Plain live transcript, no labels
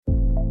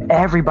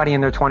Everybody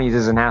in their 20s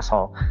is an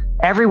asshole.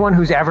 Everyone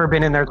who's ever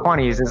been in their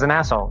 20s is an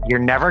asshole. You're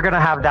never going to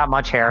have that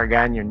much hair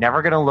again. You're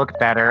never going to look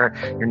better.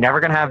 You're never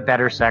going to have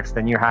better sex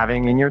than you're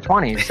having in your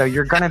 20s. So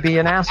you're going to be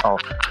an asshole.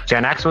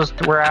 Gen X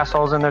were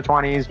assholes in their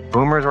 20s.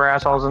 Boomers were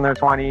assholes in their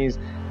 20s.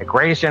 The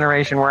greatest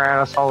generation were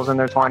assholes in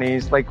their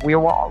 20s. Like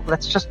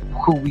that's just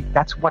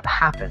that's what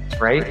happens,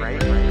 right?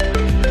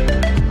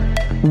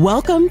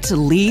 Welcome to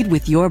Lead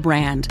with Your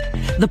Brand,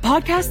 the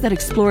podcast that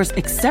explores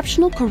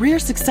exceptional career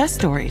success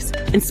stories,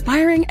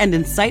 inspiring and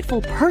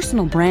insightful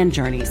personal brand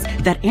journeys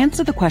that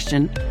answer the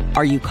question,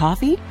 are you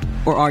coffee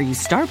or are you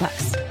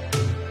Starbucks?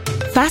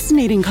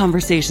 Fascinating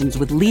conversations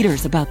with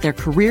leaders about their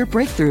career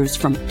breakthroughs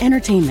from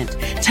entertainment,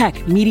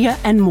 tech, media,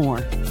 and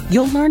more.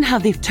 You'll learn how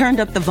they've turned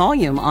up the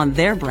volume on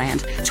their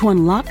brand to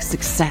unlock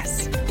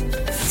success.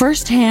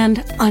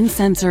 Firsthand,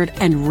 uncensored,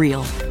 and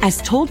real,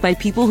 as told by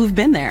people who've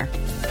been there.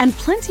 And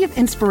plenty of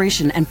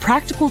inspiration and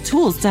practical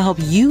tools to help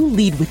you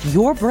lead with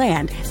your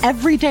brand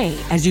every day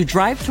as you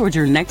drive towards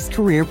your next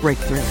career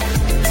breakthrough.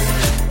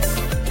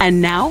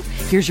 And now,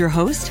 here's your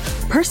host,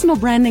 personal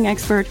branding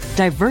expert,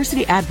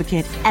 diversity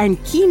advocate,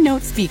 and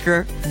keynote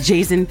speaker,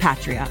 Jason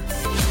Patria.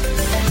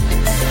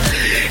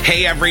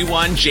 Hey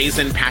everyone,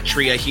 Jason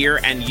Patria here,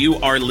 and you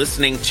are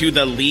listening to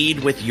the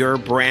Lead with Your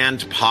Brand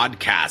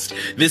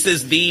podcast. This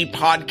is the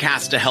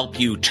podcast to help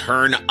you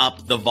turn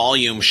up the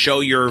volume, show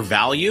your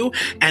value,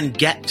 and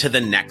get to the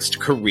next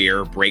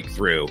career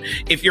breakthrough.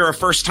 If you're a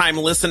first-time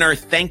listener,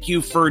 thank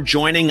you for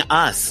joining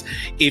us.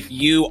 If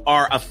you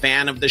are a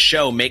fan of the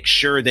show, make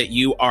sure that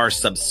you are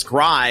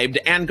subscribed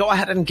and go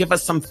ahead and give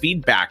us some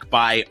feedback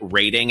by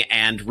rating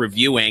and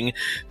reviewing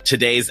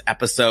today's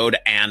episode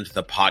and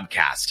the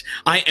podcast.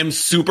 I am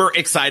super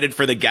excited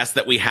for the guest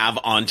that we have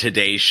on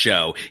today's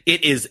show.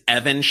 It is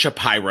Evan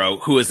Shapiro,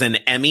 who is an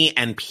Emmy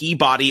and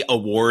Peabody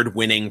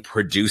Award-winning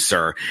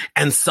producer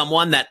and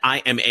someone that I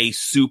am a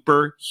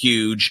super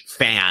huge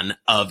fan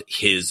of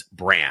his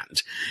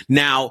brand.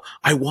 Now,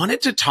 I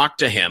wanted to talk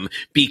to him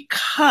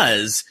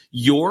because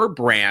your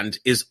brand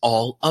is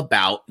all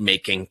about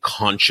making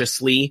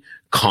consciously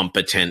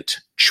competent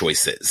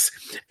choices.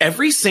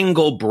 Every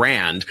single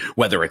brand,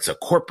 whether it's a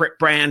corporate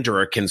brand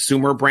or a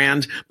consumer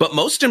brand, but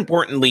most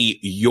importantly,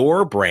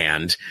 your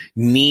brand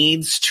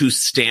needs to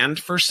stand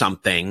for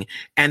something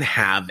and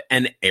have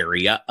an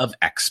area of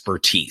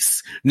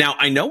expertise. Now,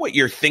 I know what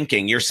you're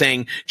thinking. You're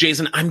saying,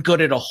 Jason, I'm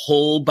good at a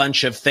whole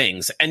bunch of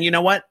things. And you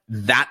know what?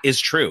 That is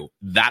true.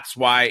 That's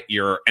why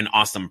you're an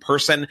awesome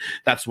person.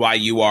 That's why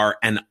you are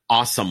an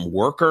awesome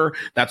worker.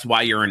 That's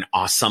why you're an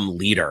awesome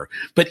leader.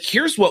 But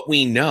here's what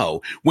we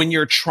know. When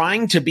you're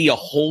trying to be a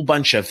whole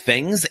bunch of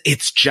things,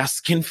 it's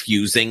just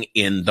confusing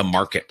in the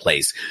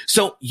marketplace.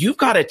 So you've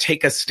got to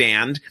take a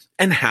stand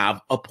and have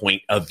a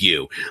point of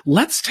view.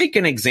 Let's take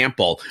an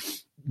example.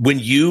 When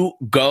you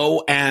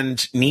go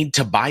and need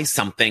to buy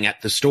something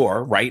at the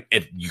store, right?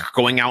 If you're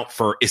going out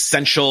for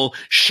essential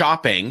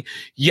shopping,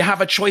 you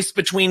have a choice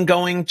between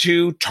going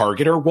to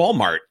Target or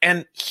Walmart.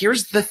 And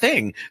here's the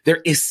thing.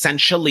 They're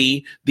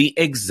essentially the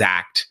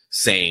exact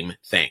same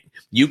thing.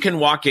 You can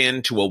walk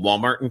into a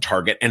Walmart and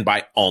Target and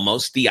buy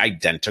almost the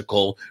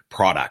identical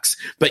products.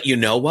 But you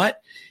know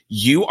what?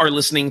 You are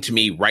listening to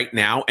me right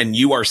now and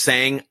you are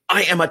saying,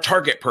 I am a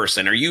Target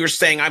person, or you're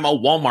saying I'm a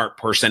Walmart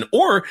person,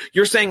 or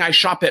you're saying I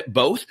shop at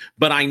both,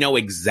 but I know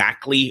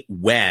exactly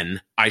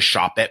when I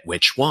shop at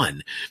which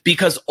one.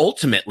 Because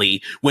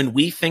ultimately, when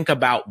we think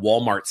about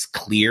Walmart's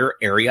clear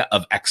area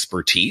of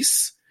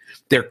expertise,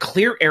 their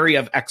clear area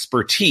of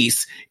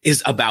expertise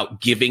is about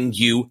giving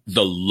you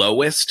the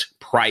lowest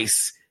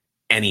price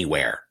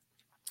anywhere.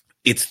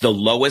 It's the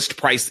lowest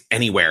price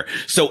anywhere.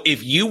 So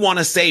if you want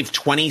to save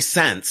 20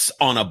 cents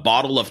on a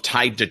bottle of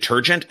Tide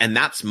detergent, and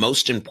that's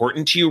most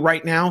important to you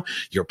right now,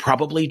 you're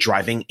probably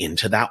driving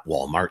into that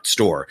Walmart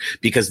store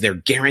because they're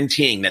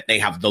guaranteeing that they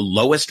have the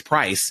lowest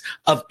price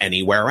of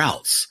anywhere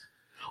else.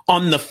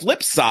 On the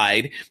flip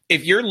side,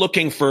 if you're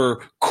looking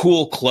for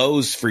cool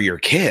clothes for your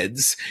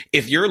kids,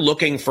 if you're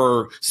looking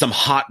for some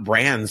hot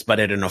brands but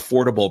at an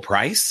affordable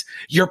price,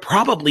 you're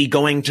probably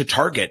going to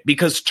Target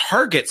because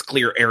Target's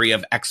clear area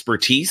of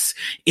expertise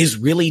is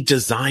really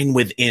design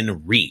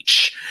within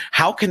reach.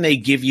 How can they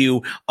give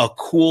you a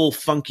cool,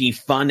 funky,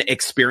 fun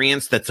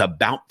experience that's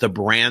about the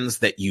brands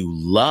that you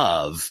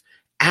love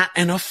at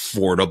an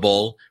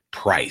affordable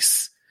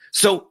price?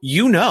 So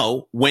you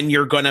know when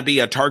you're going to be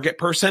a Target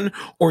person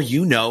or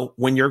you know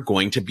when you're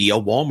going to be a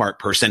Walmart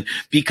person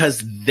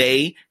because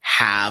they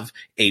have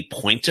a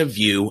point of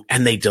view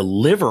and they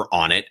deliver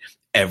on it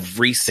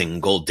every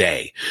single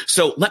day.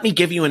 So let me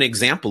give you an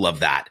example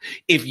of that.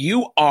 If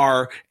you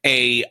are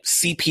a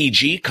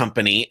CPG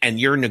company and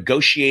you're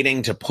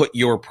negotiating to put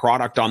your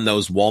product on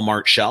those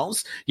Walmart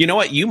shelves, you know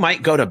what? You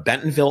might go to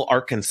Bentonville,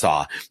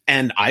 Arkansas.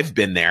 And I've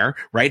been there,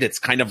 right? It's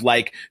kind of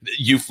like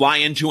you fly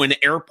into an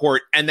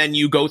airport and then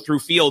you go through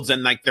fields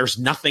and like there's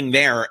nothing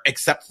there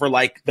except for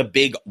like the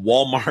big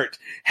Walmart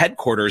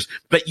headquarters.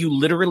 But you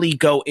literally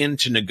go in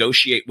to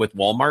negotiate with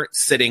Walmart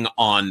sitting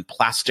on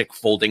plastic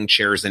folding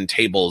chairs and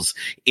tables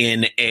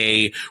in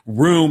a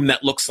room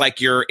that looks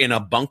like you're in a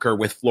bunker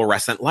with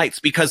fluorescent lights,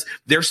 because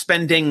they're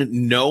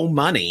spending no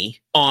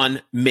money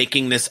on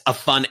making this a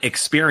fun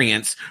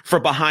experience for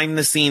behind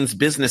the scenes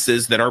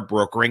businesses that are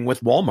brokering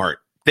with Walmart.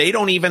 They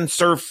don't even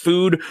serve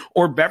food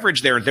or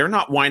beverage there. They're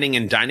not wining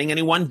and dining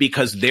anyone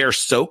because they're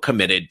so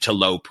committed to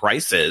low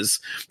prices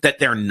that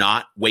they're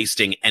not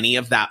wasting any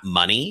of that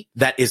money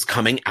that is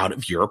coming out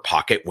of your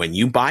pocket when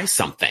you buy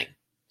something.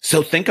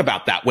 So think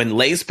about that. When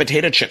Lay's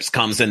potato chips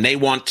comes and they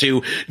want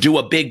to do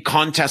a big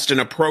contest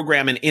and a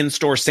program and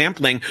in-store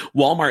sampling,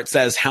 Walmart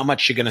says, how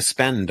much you going to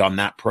spend on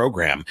that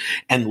program?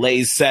 And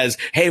Lay's says,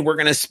 hey, we're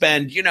going to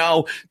spend,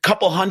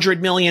 couple $100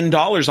 million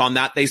on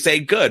that. They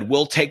say, good,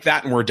 we'll take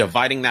that and we're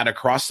dividing that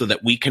across so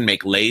that we can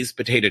make Lay's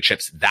potato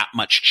chips that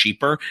much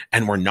cheaper,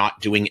 and we're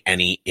not doing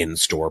any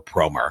in-store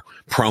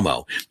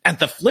promo. At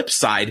the flip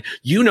side,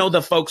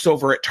 the folks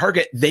over at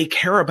Target, they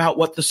care about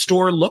what the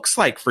store looks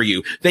like for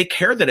you. They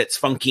care that it's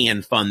funky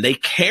and fun. They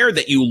care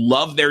that you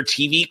love their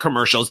TV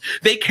commercials.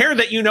 They care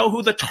that you know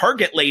who the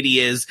Target lady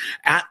is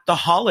at the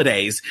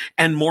holidays.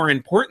 And more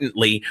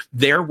importantly,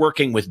 they're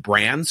working with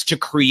brands to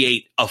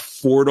create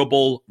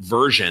affordable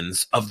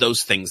versions of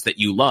those things that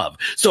you love.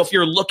 So if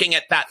you're looking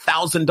at that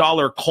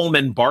 $1,000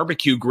 Coleman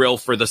barbecue grill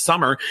for the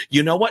summer,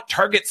 you know what?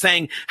 Target's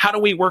saying, how do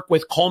we work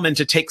with Coleman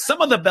to take some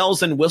of the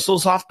bells and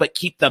whistles off, but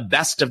keep the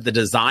best of the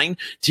design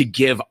to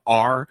give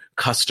our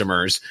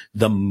customers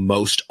the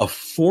most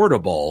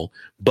affordable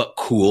but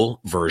cool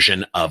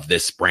version of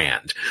this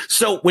brand.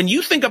 So when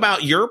you think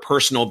about your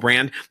personal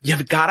brand,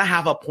 you've got to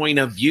have a point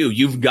of view.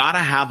 You've got to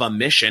have a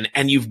mission,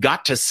 and you've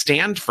got to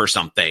stand for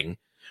something.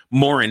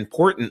 More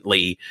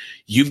importantly,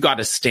 you've got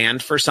to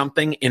stand for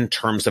something in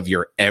terms of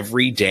your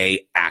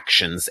everyday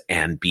actions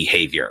and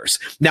behaviors.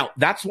 Now,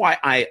 that's why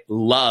I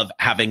love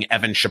having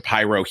Evan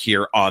Shapiro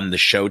here on the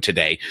show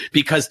today,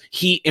 because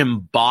he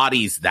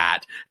embodies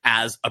that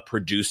as a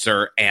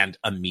producer and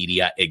a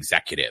media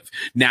executive.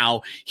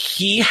 Now,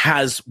 he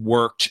has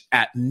worked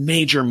at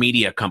major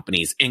media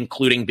companies,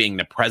 including being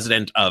the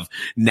president of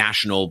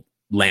National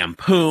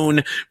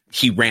Lampoon.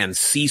 He ran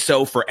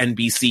CISO for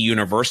NBC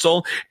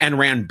Universal and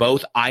ran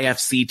both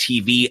IFC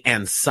TV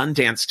and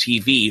Sundance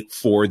TV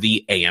for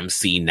the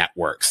AMC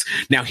networks.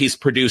 Now, he's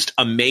produced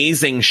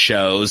amazing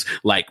shows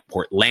like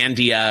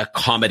Portlandia,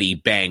 Comedy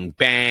Bang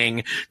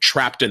Bang,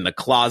 Trapped in the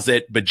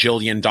Closet,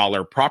 Bajillion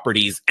Dollar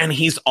Properties, and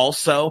he's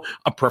also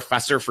a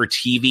professor for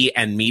TV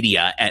and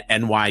media at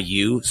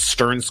NYU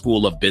Stern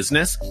School of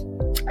Business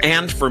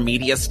and for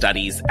media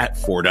studies at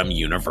Fordham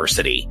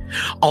University.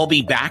 I'll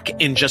be back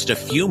in just a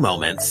few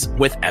moments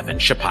with Evan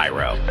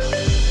Shapiro.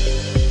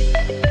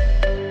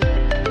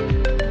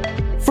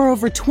 For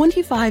over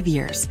 25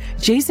 years,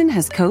 Jason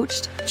has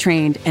coached,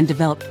 trained, and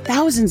developed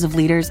thousands of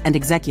leaders and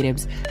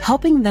executives,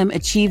 helping them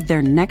achieve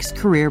their next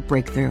career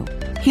breakthrough.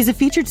 He's a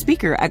featured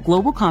speaker at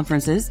global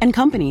conferences and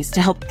companies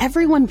to help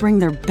everyone bring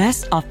their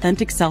best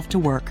authentic self to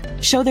work,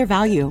 show their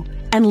value,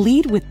 and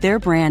lead with their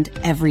brand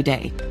every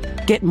day.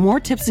 Get more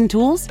tips and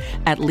tools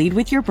at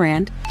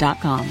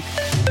leadwithyourbrand.com.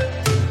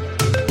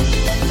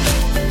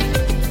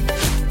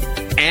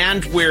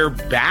 And we're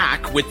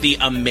back with the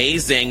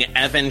amazing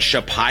Evan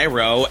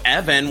Shapiro.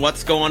 Evan,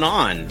 what's going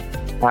on?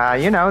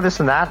 This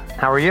and that.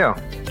 How are you?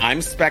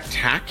 I'm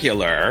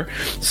spectacular.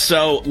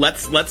 So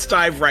let's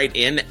dive right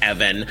in,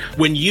 Evan.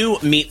 When you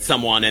meet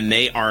someone and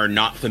they are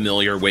not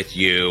familiar with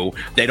you,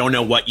 they don't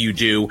know what you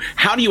do,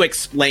 how do you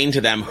explain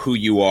to them who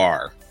you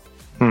are?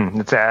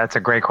 It's a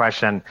great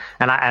question.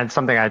 And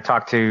something I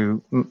talk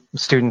to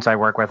students I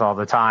work with all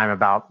the time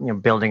about,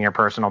 building your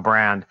personal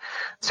brand.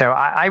 So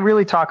I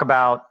really talk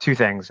about two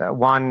things.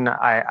 One,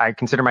 I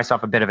consider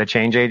myself a bit of a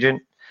change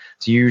agent.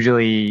 It's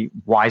usually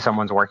why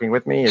someone's working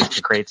with me is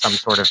to create some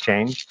sort of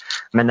change.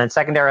 And then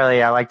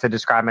secondarily, I like to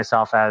describe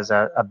myself as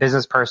a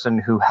business person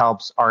who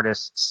helps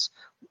artists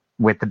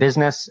with the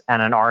business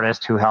and an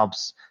artist who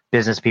helps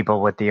business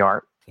people with the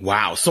art.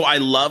 Wow. So I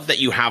love that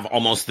you have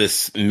almost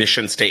this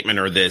mission statement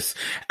or this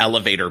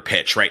elevator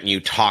pitch, right? And you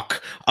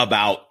talk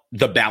about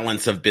the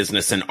balance of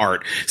business and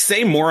art.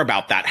 Say more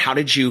about that. How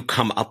did you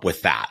come up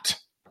with that?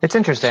 It's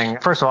interesting.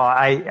 First of all,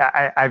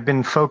 I've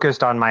been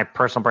focused on my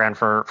personal brand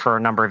for a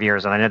number of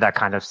years, and I know that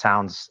kind of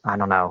sounds,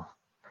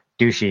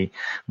 douchey,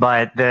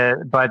 but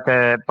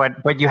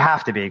you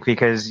have to be,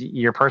 because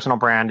your personal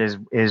brand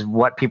is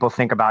what people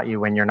think about you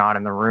when you're not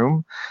in the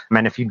room.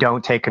 And if you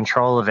don't take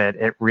control of it,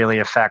 it really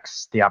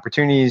affects the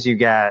opportunities you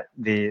get,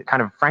 the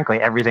kind of, frankly,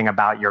 everything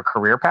about your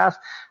career path,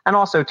 and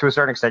also to a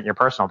certain extent your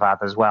personal path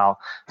as well.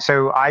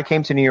 So I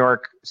came to New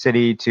York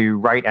City to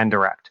write and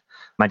direct.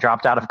 I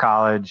dropped out of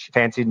college,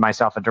 fancied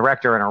myself a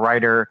director and a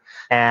writer.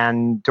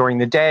 And during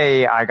the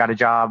day, I got a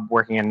job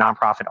working in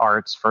nonprofit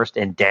arts, first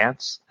in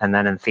dance and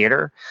then in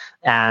theater.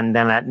 And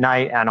then at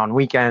night and on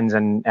weekends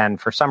and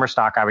for summer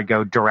stock, I would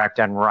go direct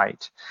and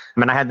write.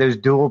 I had those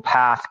dual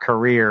path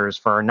careers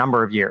for a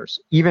number of years.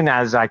 Even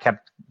as I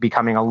kept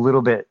becoming a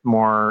little bit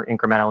more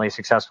incrementally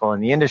successful in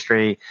the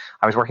industry,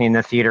 I was working in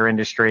the theater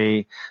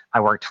industry.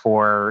 I worked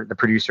for the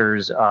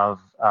producers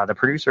of the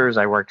producers.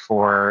 I worked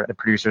for the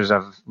producers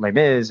of Les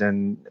Mis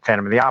and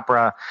Phantom of the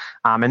Opera.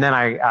 And then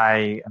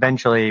I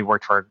eventually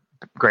worked for a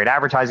great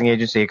advertising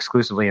agency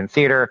exclusively in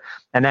theater.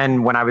 And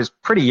then when I was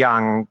pretty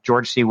young,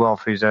 George C.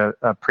 Wolfe, who's a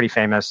pretty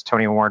famous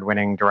Tony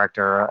Award-winning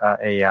director,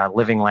 a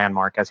living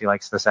landmark, as he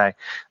likes to say,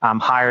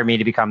 hired me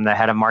to become the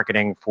head of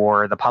marketing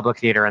for the Public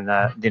Theater and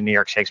the New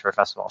York Shakespeare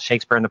Festival,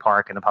 Shakespeare in the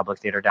Park and the Public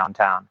Theater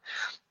downtown.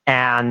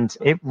 And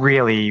it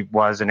really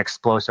was an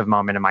explosive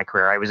moment in my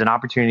career. It was an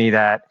opportunity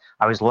that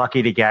I was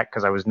lucky to get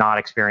because I was not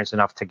experienced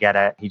enough to get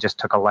it. He just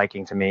took a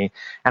liking to me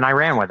and I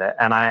ran with it.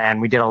 And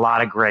we did a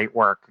lot of great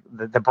work.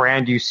 The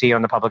brand you see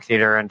on the Public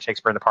Theater and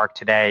Shakespeare in the Park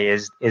today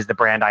is the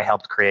brand I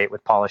helped create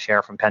with Paula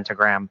Scher from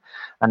Pentagram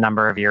a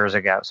number of years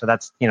ago. So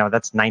that's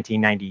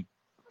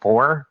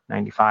 1994,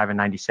 95, and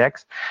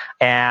 96.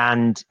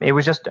 And it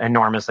was just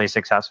enormously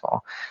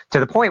successful to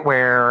the point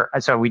where,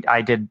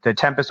 I did The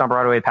Tempest on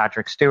Broadway with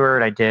Patrick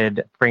Stewart. I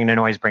did Bringing the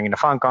Noise, Bringing the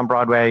Funk on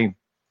Broadway.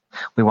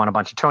 We won a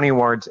bunch of Tony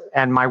Awards,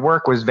 and my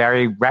work was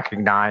very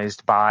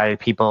recognized by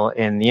people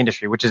in the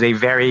industry, which is a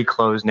very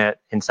close-knit,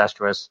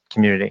 incestuous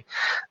community.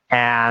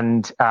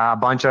 And a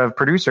bunch of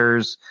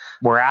producers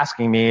were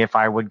asking me if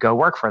I would go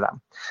work for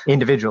them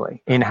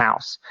individually,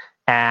 in-house.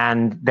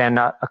 And then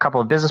a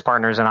couple of business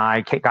partners and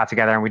I got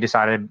together and we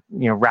decided,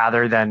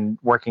 rather than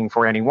working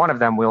for any one of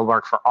them, we'll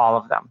work for all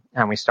of them.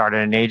 And we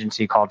started an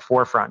agency called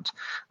Forefront,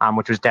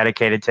 which was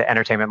dedicated to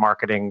entertainment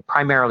marketing,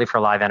 primarily for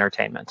live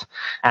entertainment.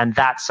 And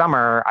that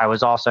summer,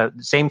 the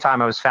same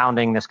time I was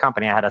founding this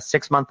company, I had a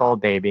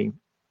 6-month-old baby.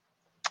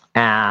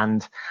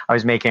 And I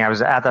was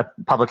at the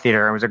Public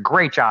Theater. It was a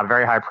great job,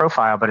 very high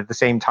profile, but at the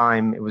same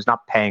time, it was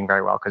not paying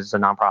very well because it's a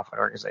nonprofit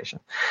organization.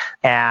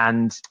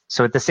 And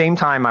so at the same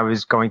time, I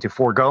was going to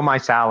forego my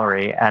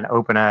salary and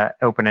open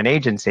an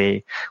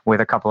agency with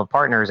a couple of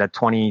partners at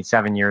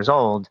 27 years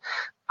old.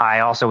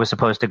 I also was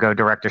supposed to go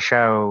direct a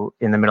show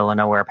in the middle of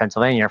nowhere,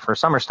 Pennsylvania for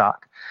Summer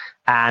Stock.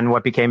 And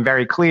what became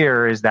very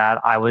clear is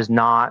that I was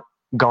not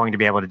going to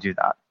be able to do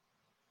that.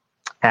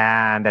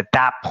 And at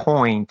that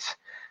point,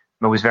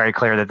 it was very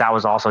clear that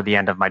was also the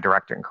end of my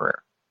directing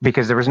career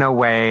because there was no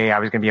way I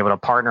was going to be able to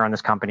partner on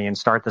this company and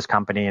start this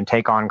company and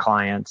take on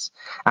clients.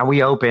 And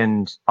we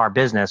opened our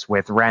business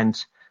with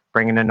Rent,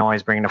 Bringing the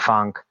Noise, Bringing the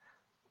Funk,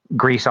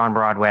 Grease on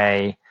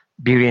Broadway,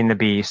 Beauty and the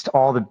Beast,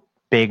 all the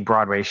big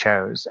Broadway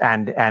shows.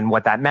 And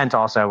what that meant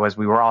also was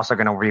we were also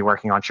going to be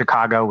working on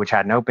Chicago, which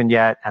hadn't opened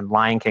yet, and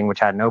Lion King, which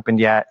hadn't opened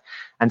yet.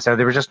 And so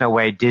there was just no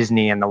way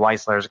Disney and the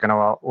Weislers going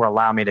to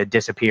allow me to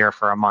disappear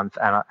for a month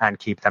and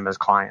keep them as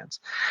clients.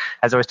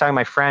 As I was telling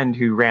my friend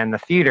who ran the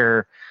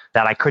theater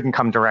that I couldn't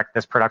come direct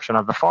this production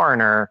of The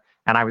Foreigner,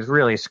 and I was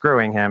really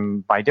screwing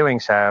him by doing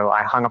so,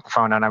 I hung up the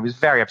phone and I was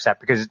very upset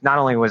because not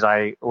only was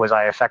I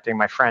affecting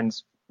my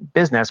friend's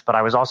business, but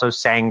I was also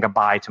saying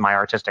goodbye to my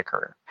artistic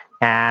career.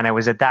 And it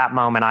was at that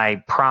moment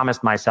I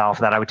promised myself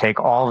that I would take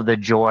all of the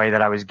joy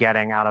that I was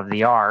getting out of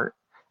the art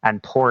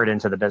and pour it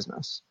into the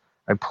business.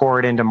 I pour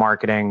it into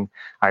marketing.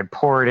 I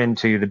pour it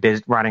into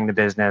running the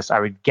business.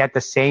 I would get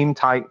the same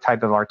type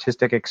of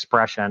artistic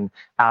expression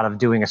out of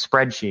doing a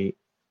spreadsheet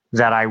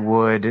that I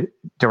would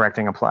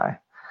directing a play.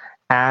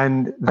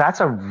 And that's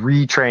a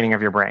retraining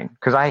of your brain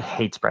because I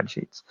hate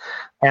spreadsheets.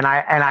 And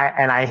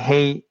I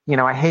hate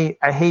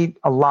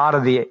a lot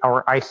of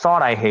I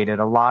thought I hated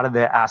a lot of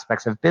the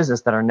aspects of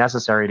business that are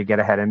necessary to get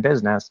ahead in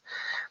business.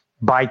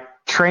 By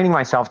training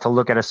myself to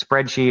look at a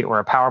spreadsheet or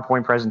a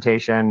PowerPoint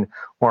presentation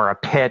or a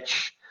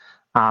pitch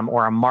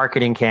or a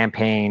marketing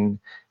campaign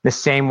the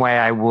same way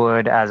I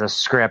would as a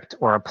script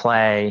or a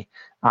play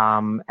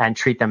and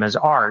treat them as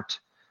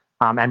art.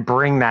 And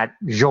bring that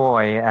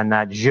joy and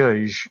that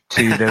zhuzh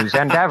to those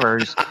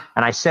endeavors.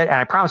 And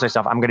I promised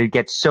myself, I'm going to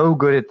get so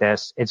good at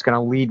this, it's going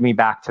to lead me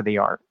back to the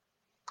art.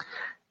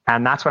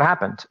 And that's what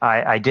happened.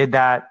 I did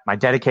that. I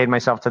dedicated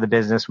myself to the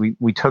business.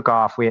 We took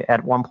off. We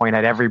at one point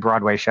had every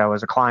Broadway show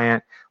as a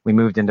client. We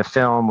moved into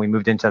film. We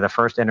moved into the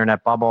first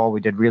internet bubble.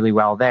 We did really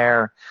well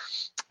there.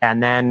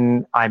 And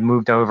then I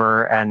moved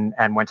over and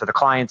went to the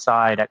client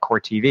side at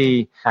Court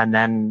TV, and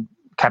then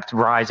kept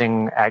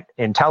rising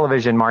in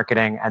television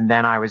marketing. And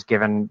then I was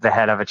given the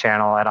head of a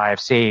channel at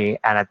IFC.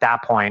 And at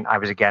that point, I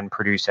was again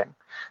producing.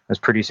 I was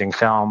producing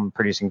film,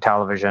 producing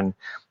television,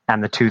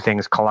 and the two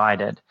things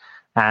collided.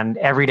 And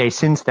every day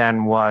since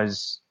then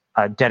was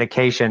a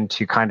dedication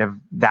to kind of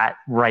that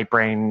right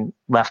brain,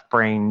 left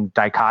brain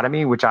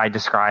dichotomy, which I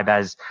describe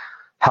as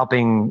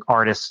helping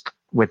artists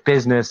with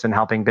business and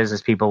helping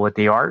business people with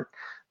the art.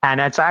 And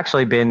it's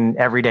actually been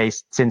every day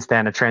since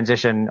then a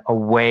transition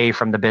away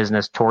from the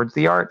business towards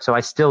the art. So I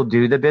still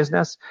do the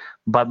business,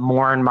 but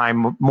more and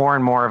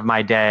more of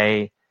my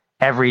day,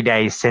 every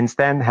day since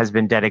then, has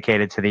been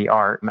dedicated to the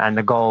art. And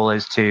the goal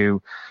is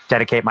to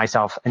dedicate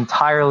myself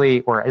entirely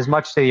or as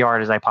much to the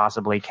art as I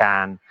possibly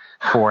can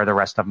for the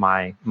rest of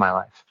my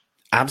life.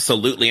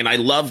 Absolutely. And I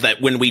love that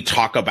when we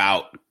talk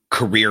about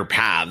career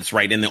paths,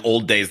 right? In the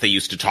old days, they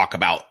used to talk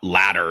about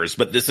ladders,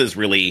 but this is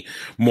really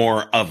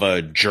more of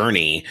a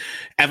journey.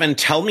 Evan,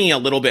 tell me a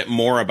little bit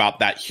more about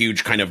that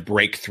huge kind of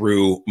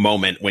breakthrough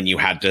moment when you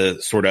had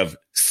to sort of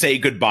say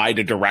goodbye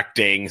to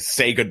directing,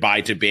 say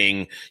goodbye to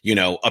being,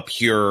 a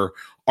pure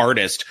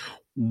artist.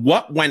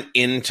 What went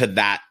into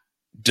that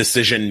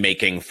decision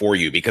making for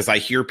you? Because I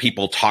hear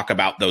people talk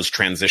about those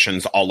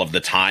transitions all of the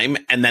time,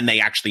 and then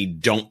they actually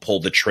don't pull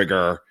the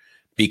trigger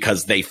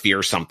because they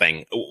fear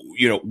something.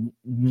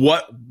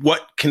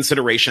 What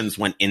considerations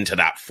went into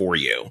that for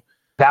you?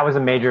 That was a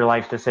major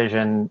life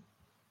decision.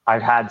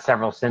 I've had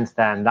several since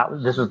then.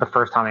 This was the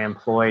first time I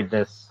employed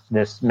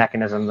this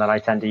mechanism that I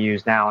tend to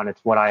use now, and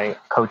it's what I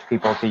coach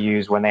people to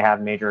use when they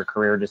have major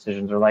career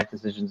decisions or life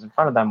decisions in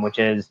front of them, which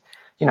is,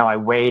 I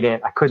weighed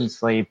it. I couldn't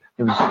sleep.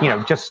 It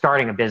was, just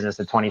starting a business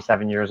at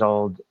 27 years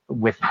old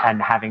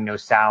and having no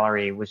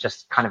salary was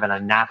just kind of an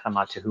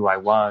anathema to who I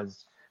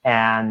was.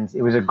 And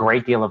it was a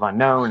great deal of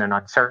unknown and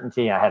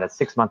uncertainty. I had a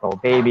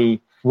 6-month-old baby.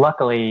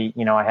 Luckily,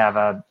 I have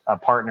a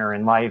partner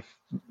in life,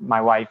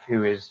 my wife,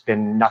 who has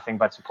been nothing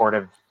but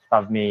supportive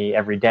of me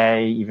every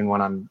day, even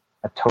when I'm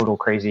a total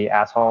crazy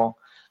asshole.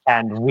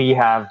 And we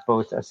have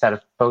both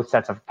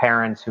sets of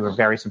parents who are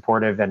very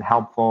supportive and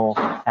helpful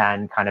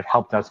and kind of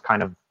helped us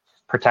kind of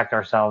protect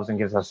ourselves and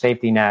gives us a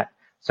safety net.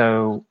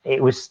 So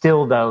it was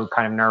still, though,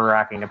 kind of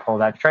nerve-wracking to pull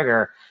that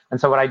trigger.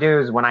 And so what I do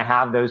is when I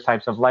have those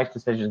types of life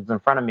decisions in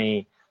front of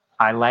me,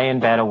 I lay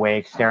in bed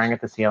awake, staring at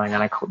the ceiling,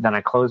 and then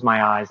I close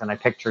my eyes and I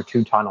picture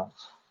 2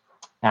 tunnels.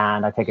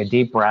 And I take a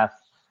deep breath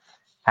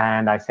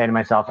and I say to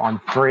myself,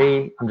 on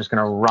 3, I'm just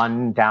going to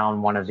run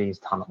down one of these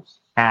tunnels.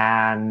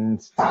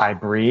 And I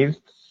breathe.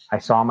 I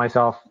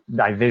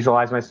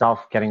visualize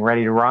myself getting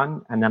ready to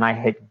run. And then I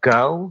hit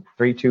go,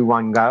 3, 2,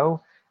 1,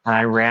 go. And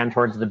I ran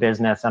towards the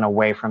business and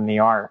away from the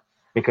art,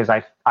 because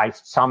I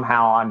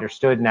somehow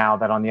understood now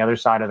that on the other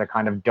side of the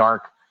kind of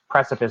dark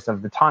precipice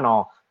of the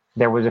tunnel,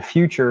 there was a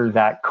future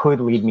that could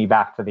lead me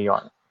back to the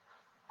art.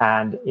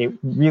 And it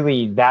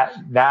really,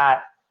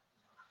 that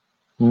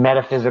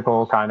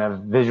metaphysical kind of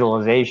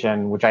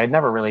visualization, which I had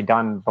never really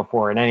done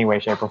before in any way,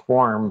 shape, or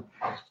form,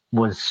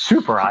 was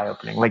super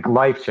eye-opening, like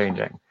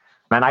life-changing.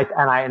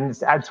 And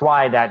that's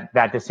why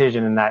that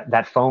decision and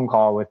that phone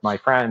call with my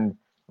friend,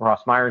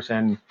 Ross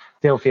Meyerson,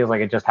 still feels like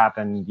it just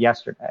happened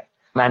yesterday.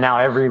 And now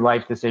every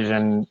life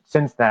decision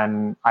since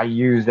then, I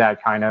use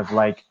that kind of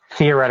like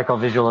theoretical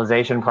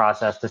visualization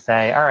process to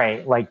say, all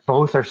right, like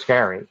both are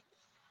scary.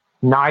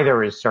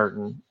 Neither is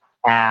certain.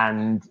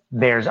 And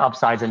there's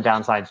upsides and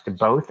downsides to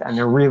both. And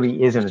there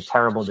really isn't a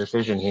terrible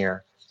decision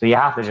here. So you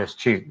have to just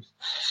choose.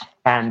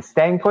 And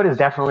staying put is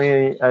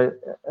definitely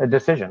a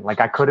decision. Like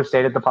I could have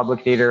stayed at the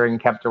Public Theater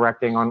and kept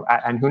directing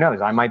and who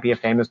knows, I might be a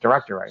famous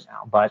director right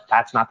now, but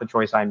that's not the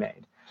choice I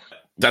made.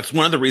 That's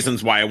one of the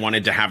reasons why I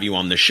wanted to have you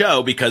on the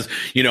show, because,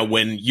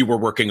 when you were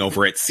working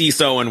over at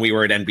CISO and we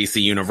were at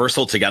NBC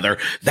Universal together,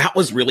 that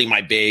was really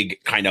my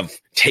big kind of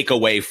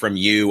takeaway from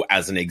you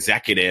as an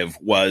executive,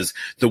 was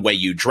the way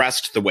you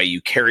dressed, the way you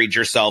carried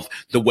yourself,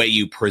 the way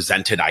you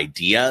presented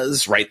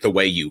ideas, right? The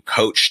way you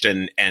coached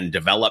and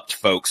developed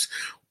folks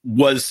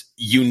was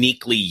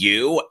uniquely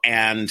you,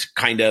 and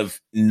kind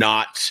of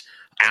not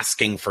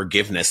asking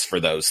forgiveness for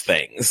those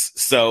things.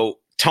 So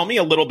tell me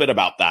a little bit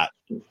about that.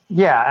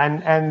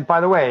 Yeah. And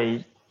by the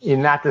way,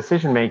 in that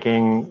decision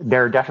making,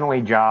 there are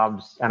definitely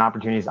jobs and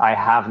opportunities I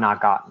have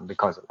not gotten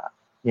because of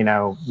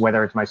that.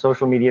 Whether it's my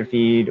social media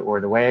feed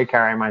or the way I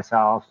carry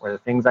myself or the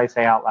things I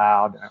say out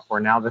loud or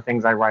now the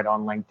things I write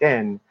on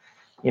LinkedIn,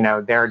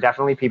 there are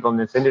definitely people in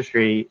this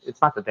industry. It's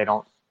not that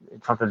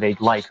they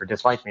like or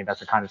dislike me.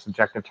 That's a kind of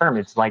subjective term.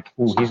 It's like,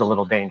 ooh, he's a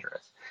little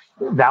dangerous.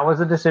 That was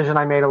a decision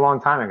I made a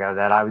long time ago,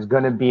 that I was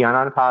going to be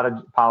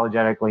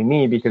unapologetically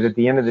me, because at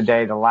the end of the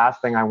day, the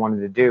last thing I wanted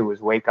to do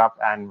was wake up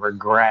and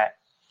regret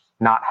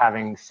not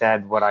having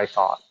said what I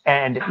thought.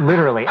 And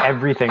literally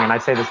everything, and I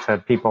say this to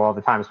people all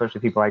the time,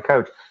 especially people I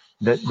coach,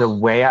 the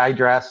way I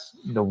dress,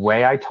 the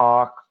way I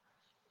talk,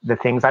 the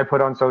things I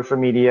put on social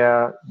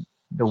media,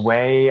 the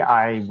way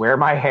I wear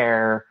my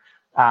hair,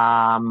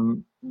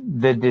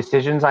 the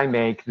decisions I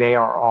make, they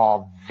are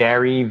all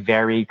very,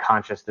 very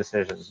conscious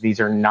decisions. These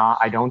are not,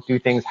 I don't do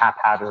things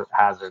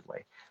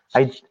haphazardly.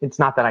 It's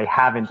not that I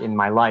haven't in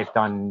my life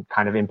done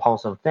kind of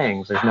impulsive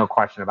things. There's no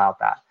question about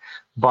that.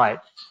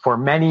 But for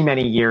many,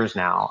 many years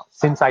now,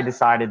 since I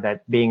decided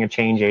that being a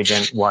change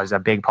agent was a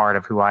big part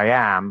of who I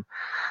am,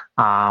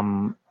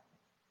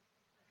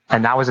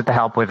 and that was at the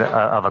help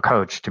of a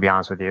coach, to be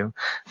honest with you,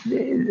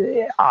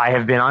 I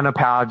have been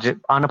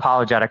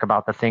unapologetic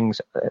about the things,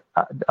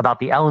 about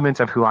the elements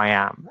of who I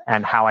am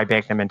and how I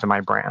bake them into my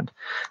brand.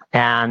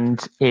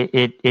 And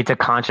it's a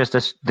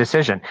conscious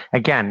decision.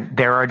 Again,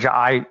 there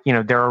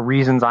are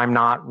reasons I'm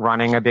not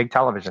running a big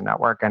television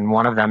network. And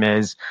one of them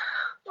is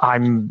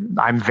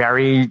I'm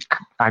very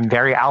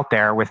out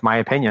there with my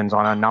opinions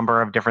on a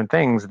number of different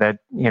things that,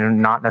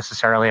 not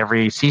necessarily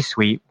every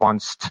C-suite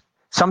wants to.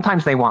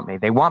 Sometimes they want me.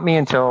 They want me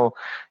until,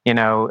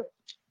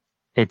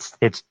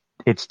 it's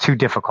it's too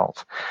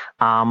difficult.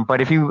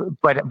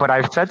 But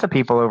I've said to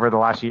people over the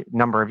last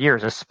number of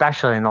years,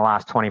 especially in the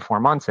last 24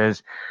 months,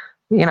 is,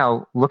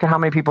 look at how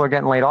many people are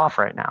getting laid off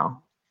right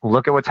now.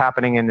 Look at what's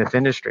happening in this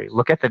industry.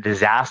 Look at the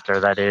disaster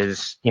that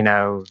is,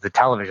 the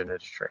television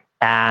industry.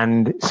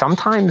 And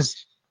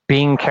sometimes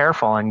being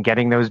careful and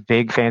getting those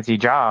big fancy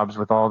jobs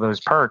with all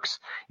those perks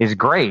is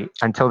great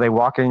until they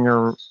walk in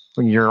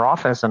your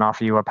office and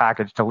offer you a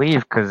package to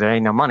leave because there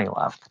ain't no money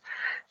left.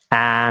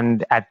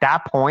 And at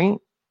that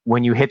point,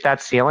 when you hit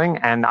that ceiling,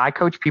 and I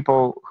coach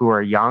people who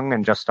are young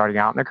and just starting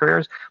out in their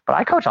careers, but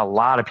I coach a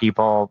lot of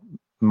people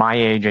my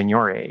age and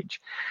your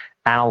age.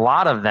 And a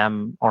lot of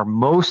them, or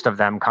most of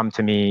them, come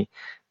to me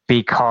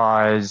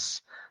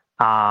because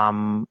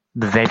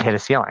they've hit a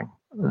ceiling.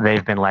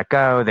 They've been let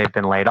go, they've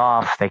been laid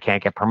off, they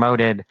can't get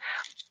promoted.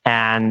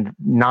 And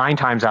 9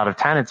 times out of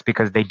 10, it's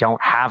because they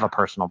don't have a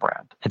personal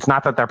brand. It's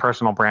not that their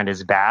personal brand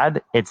is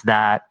bad, it's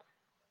that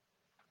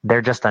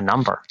they're just a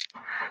number.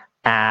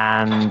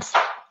 And,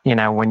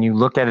 when you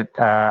look at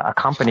a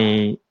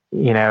company,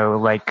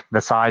 like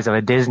the size of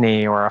a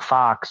Disney or a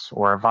Fox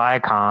or a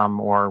Viacom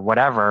or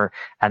whatever,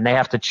 and they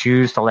have to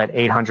choose to let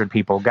 800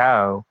 people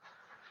go,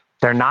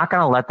 they're not going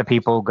to let the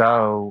people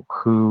go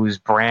whose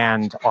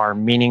brand are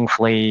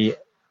meaningfully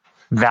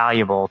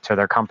valuable to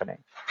their company.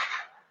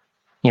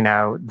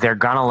 They're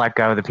going to let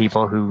go the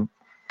people who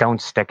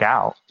don't stick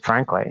out,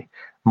 frankly,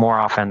 more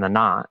often than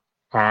not.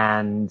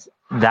 And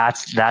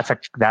that's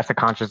a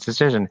conscious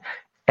decision.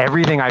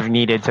 Everything I've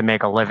needed to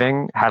make a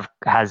living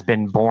has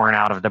been born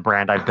out of the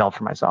brand I've built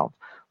for myself.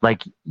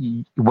 Like,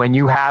 when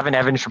you have an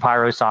Evan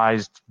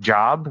Shapiro-sized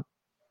job,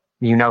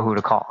 you know who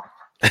to call.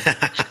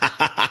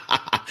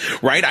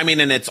 Right? I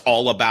mean, and it's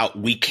all about,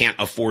 we can't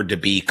afford to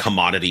be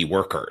commodity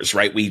workers,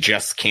 right? We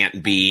just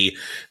can't be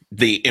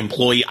the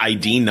employee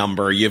ID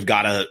number. You've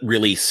got to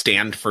really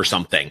stand for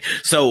something.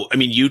 So, I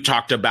mean, you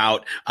talked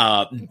about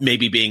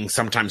maybe being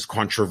sometimes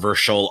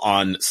controversial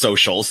on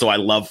social. So I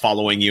love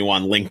following you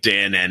on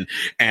LinkedIn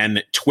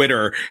and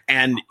Twitter.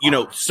 And,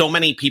 so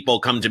many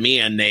people come to me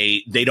and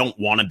they don't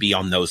want to be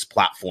on those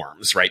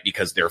platforms, right?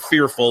 Because they're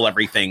fearful,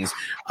 everything's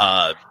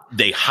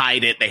they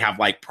hide it. They have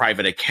like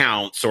private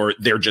accounts, or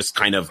they're just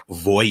kind of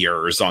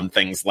voyeurs on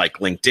things like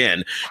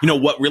LinkedIn.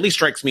 What really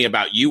strikes me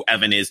about you,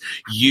 Evan, is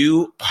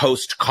you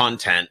post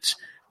content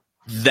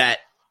that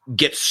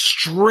gets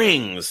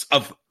strings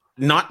of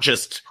not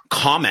just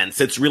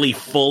comments. It's really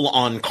full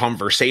on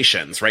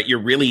conversations, right?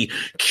 You're really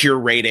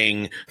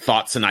curating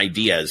thoughts and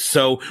ideas.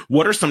 So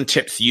what are some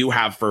tips you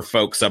have for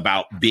folks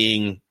about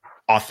being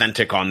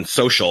authentic on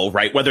social,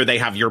 right? Whether they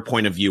have your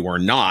point of view or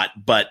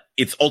not, but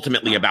it's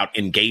ultimately about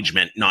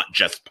engagement, not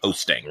just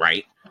posting,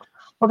 right?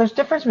 Well, there's a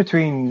difference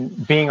between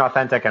being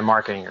authentic and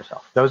marketing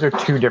yourself. Those are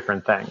two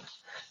different things.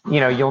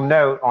 You'll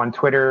note on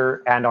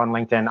Twitter and on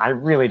LinkedIn, I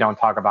really don't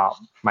talk about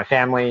my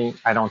family.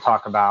 I don't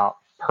talk about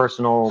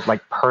personal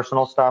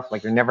stuff.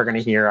 Like, you're never going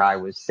to hear I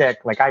was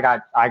sick. Like, I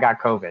got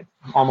COVID.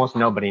 Almost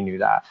nobody knew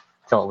that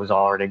till it was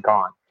already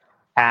gone.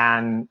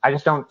 And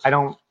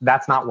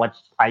that's not what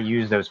I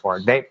use those for.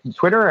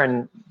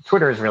 Twitter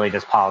is really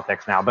just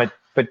politics now, but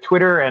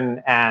Twitter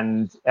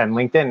and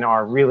LinkedIn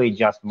are really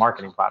just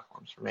marketing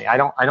platforms for me. I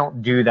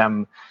don't do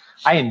them.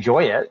 I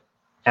enjoy it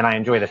and I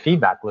enjoy the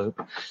feedback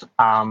loop.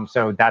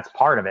 So that's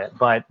part of it.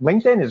 But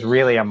LinkedIn is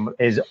really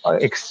is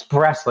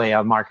expressly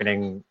a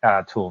marketing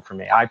tool for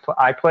me.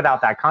 I put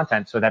out that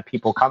content so that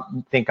people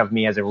think of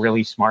me as a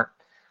really smart.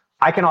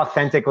 I can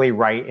authentically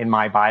write in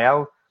my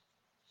bio,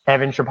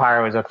 Evan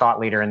Shapiro is a thought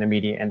leader in the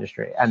media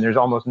industry. And there's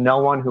almost no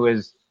one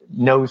who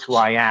knows who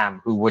I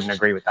am who wouldn't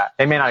agree with that.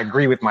 They may not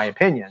agree with my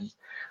opinions,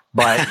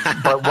 but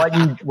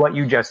what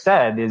you just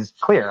said is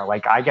clear.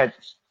 Like, I get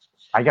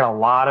a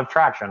lot of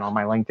traction on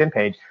my LinkedIn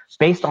page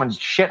based on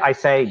shit I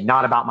say,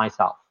 not about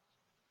myself,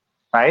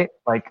 right?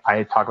 Like,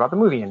 I talk about the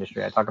movie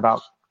industry. I talk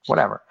about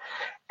whatever.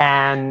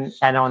 And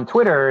on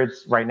Twitter,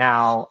 it's right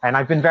now, and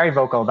I've been very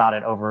vocal about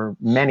it over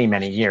many,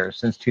 many years,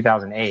 since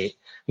 2008.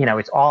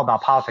 It's all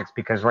about politics,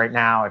 because right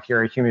now, if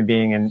you're a human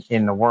being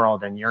in the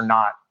world and you're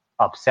not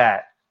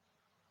upset,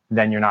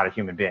 then you're not a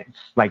human being.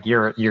 Like,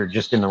 you're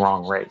just in the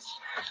wrong race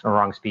or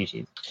wrong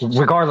species,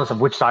 regardless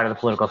of which side of the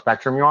political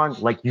spectrum you're on.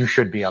 Like, you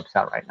should be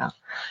upset right now.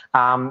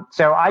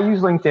 So I use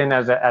LinkedIn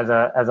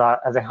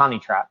as a honey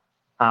trap.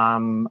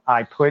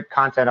 I put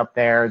content up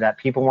there that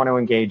people want to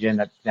engage in.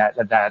 The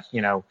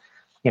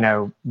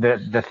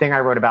thing I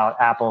wrote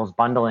about Apple's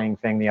bundling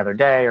thing the other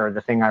day, or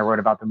the thing I wrote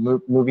about the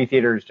movie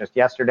theaters just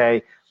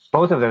yesterday,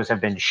 both of those have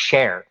been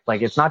shared.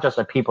 Like, it's not just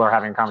that people are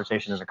having a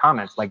conversation in the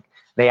comments. Like,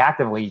 they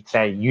actively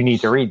say, you need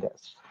to read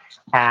this.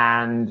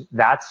 And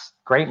that's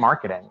great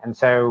marketing. And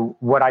so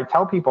what I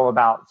tell people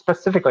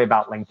specifically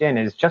about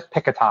LinkedIn is just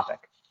pick a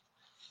topic.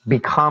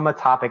 Become a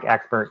topic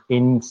expert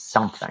in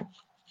something,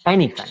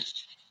 anything.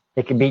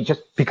 It can be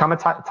just become a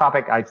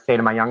topic. I say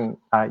to my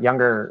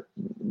younger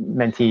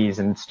mentees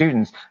and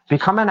students,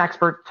 become an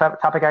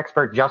topic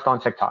expert just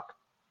on TikTok.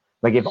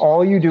 Like, if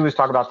all you do is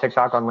talk about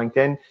TikTok on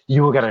LinkedIn,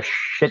 you will get a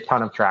shit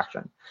ton of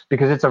traction,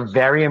 because it's a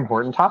very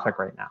important topic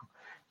right now.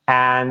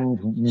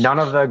 And none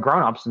of the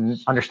grownups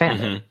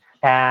understand it.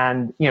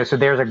 And, so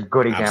there's a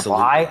good example.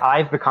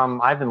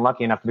 Absolutely. I've been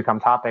lucky enough to become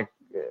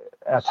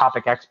a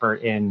topic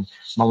expert in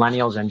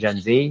millennials and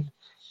Gen Z,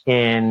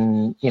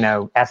 in,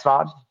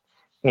 SVOD,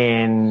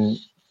 in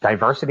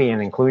diversity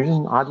and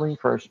inclusion, oddly,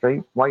 for a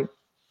straight, white,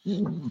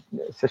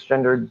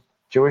 cisgendered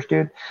Jewish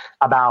dude,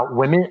 about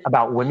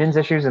women's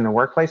issues in the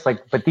workplace.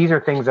 But these are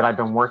things that I've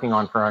been working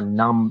on for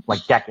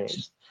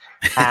decades.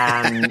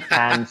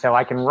 And so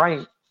I can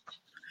write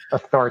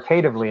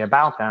authoritatively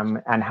about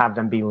them and have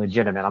them be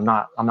legitimate. I'm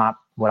not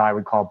what I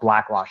would call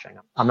blackwashing.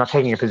 I'm not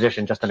taking a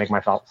position just to make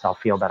myself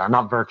feel better. I'm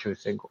not virtue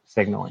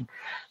signaling.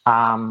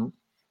 But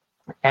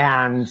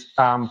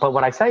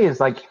what I say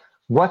is,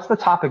 what's the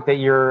topic that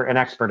you're an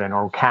expert in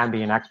or can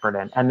be an expert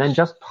in? And then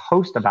just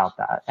post about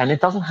that. And it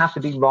doesn't have to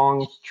be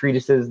long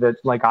treatises that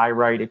I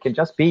write. It can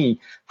just be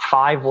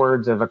 5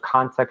 words of a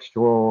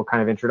contextual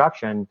kind of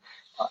introduction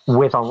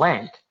with a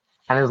link.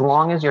 And as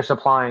long as you're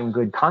supplying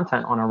good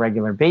content on a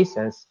regular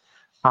basis,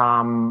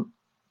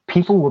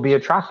 people will be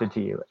attracted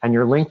to you and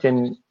your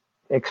LinkedIn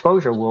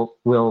exposure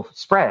will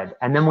spread.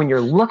 And then when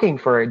you're looking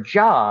for a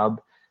job,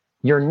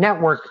 your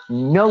network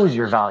knows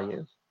your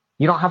value.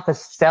 You don't have to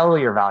sell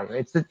your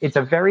value. It's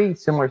a very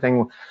similar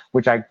thing,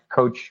 which I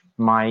coach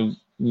my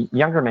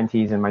younger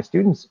mentees and my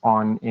students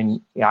on.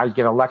 I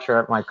give a lecture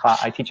at my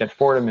class. I teach at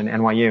Fordham and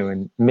NYU,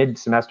 and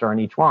mid-semester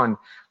on each one,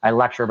 I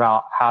lecture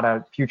about how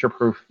to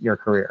future-proof your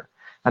career.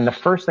 And the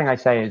first thing I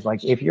say is,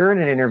 if you're in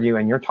an interview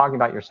and you're talking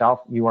about yourself,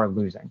 you are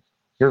losing.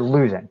 You're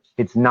losing.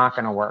 It's not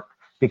going to work,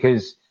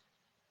 because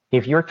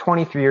if you're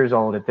 23 years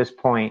old at this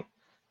point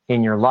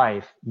in your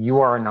life, you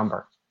are a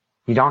number.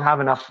 You don't have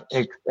enough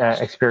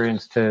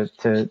experience to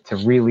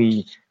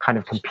really kind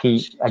of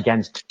compete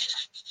against,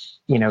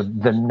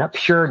 the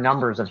pure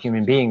numbers of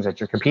human beings that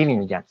you're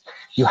competing against.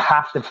 You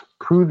have to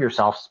prove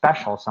yourself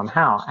special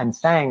somehow. And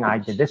saying I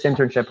did this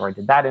internship or I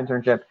did that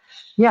internship,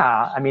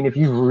 yeah, I mean, if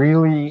you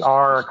really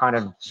are a kind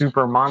of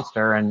super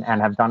monster and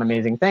have done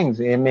amazing things,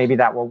 maybe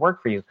that will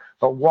work for you.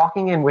 But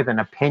walking in with an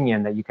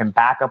opinion that you can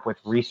back up with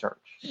research,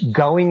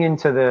 going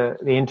into the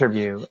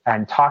interview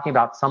and talking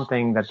about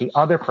something that the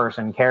other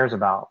person cares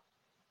about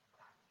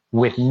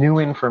with new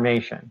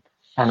information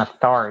and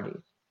authority,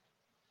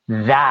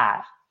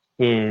 that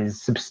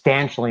is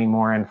substantially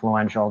more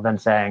influential than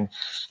saying,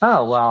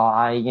 oh, well,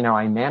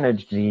 I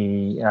managed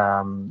the,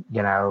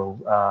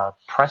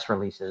 press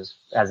releases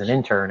as an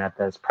intern at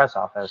this press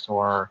office,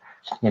 or,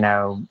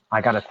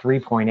 I got a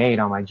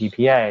 3.8 on my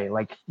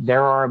GPA.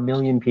 There are a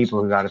million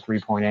people who got a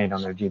 3.8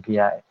 on their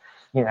GPA.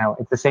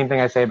 It's the same thing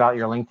I say about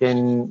your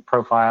LinkedIn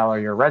profile or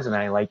your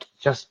resume.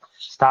 Just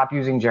stop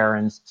using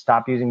gerunds,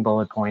 stop using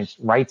bullet points,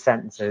 write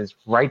sentences,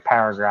 write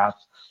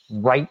paragraphs,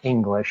 write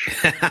English,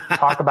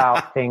 talk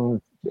about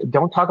things.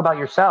 Don't talk about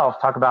yourself.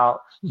 Talk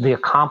about the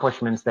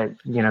accomplishments that,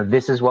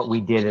 this is what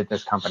we did at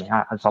this company.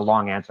 It's a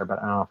long answer, but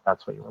I don't know if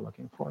that's what you were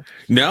looking for.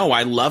 No,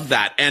 I love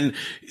that. And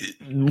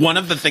one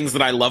of the things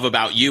that I love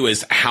about you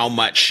is how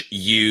much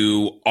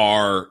you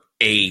are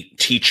a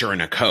teacher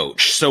and a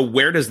coach. So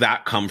where does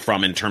that come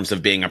from in terms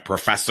of being a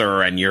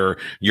professor and your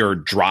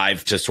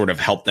drive to sort of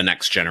help the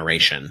next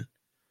generation?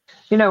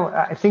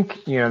 I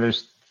think,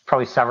 there's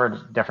probably several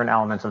different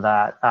elements of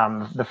that.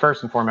 The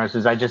first and foremost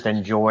is I just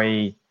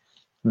enjoy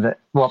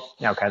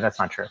that's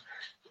not true.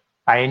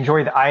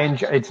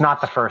 It's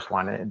not the first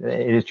one.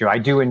 It is true. I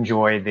do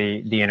enjoy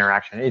the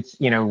interaction. It's,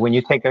 when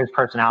you take those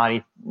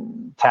personality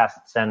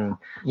tests and,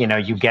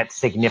 you get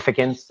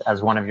significance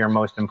as one of your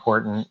most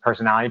important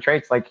personality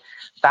traits,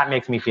 that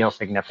makes me feel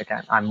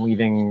significant. I'm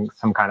leaving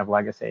some kind of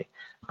legacy.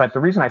 But the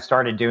reason I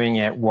started doing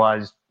it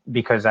was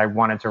because I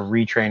wanted to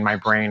retrain my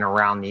brain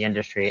around the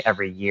industry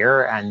every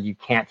year. And you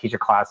can't teach a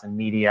class in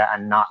media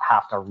and not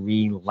have to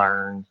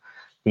relearn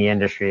the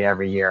industry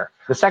every year.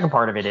 The second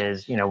part of it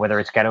is, whether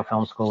it's Ghetto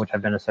Film School, which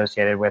I've been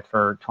associated with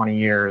for 20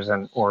 years,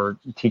 or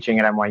teaching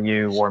at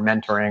NYU, or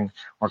mentoring,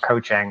 or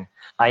coaching,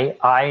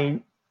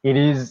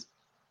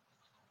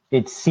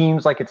 it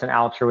seems like it's an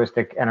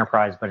altruistic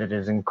enterprise, but it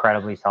is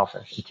incredibly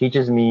selfish. It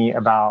teaches me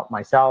about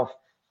myself.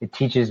 It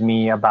teaches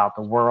me about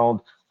the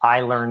world.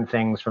 I learn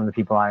things from the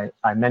people I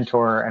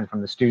mentor and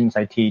from the students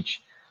I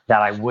teach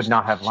that I would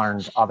not have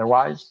learned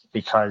otherwise,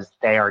 because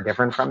they are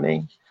different from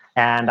me.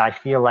 And I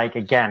feel like,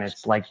 again,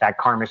 it's like that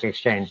karmic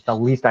exchange. The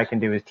least I can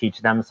do is teach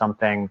them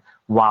something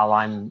while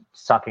I'm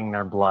sucking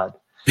their blood.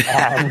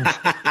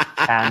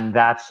 And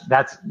that's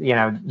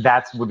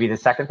would be the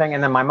second thing.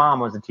 And then my mom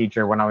was a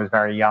teacher when I was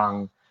very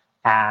young.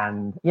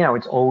 And,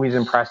 it's always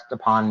impressed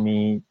upon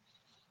me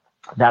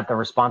that the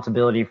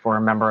responsibility for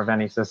a member of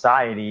any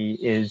society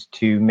is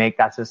to make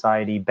that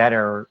society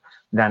better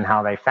than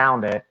how they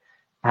found it.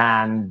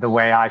 And the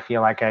way I feel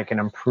like I can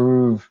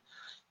improve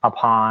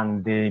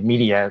upon the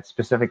media,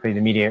 specifically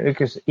the media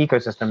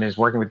ecosystem, is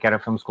working with Ghetto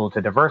Film School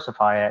to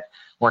diversify it,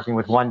 working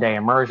with One Day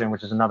Immersion,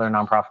 which is another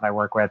nonprofit I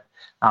work with,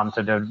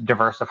 to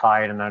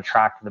diversify it and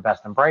attract the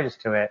best and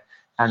brightest to it.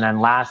 And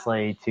then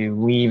lastly, to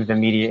leave the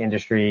media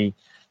industry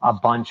a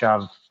bunch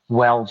of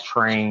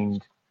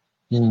well-trained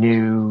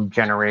new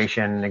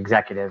generation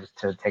executives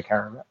to take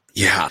care of it.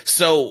 Yeah.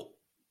 So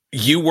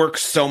You work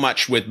so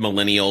much with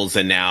millennials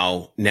and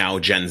now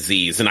Gen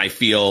Zs. And I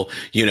feel,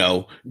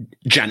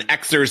 Gen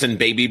Xers and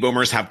baby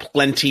boomers have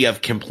plenty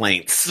of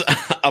complaints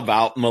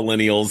about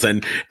millennials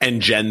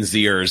and Gen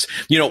Zers.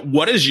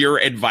 What is your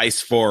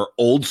advice for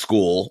old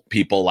school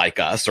people like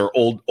us or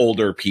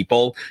older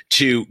people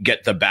to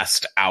get the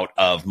best out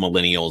of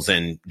millennials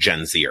and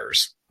Gen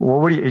Zers?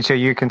 Well, so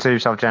you consider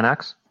yourself Gen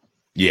X?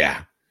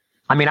 Yeah.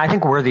 I mean, I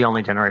think we're the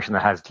only generation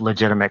that has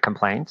legitimate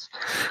complaints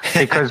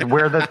because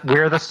we're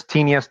the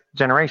teeniest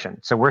generation.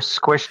 So we're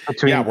squished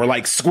between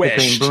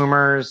between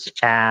boomers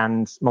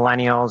and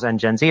millennials and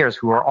Gen Zers,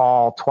 who are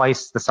all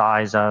twice the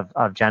size of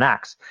Gen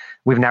X.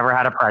 We've never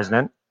had a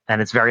president, and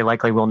it's very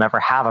likely we'll never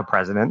have a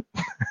president.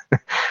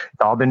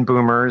 It's all been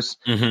boomers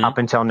up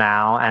until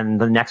now, and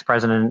the next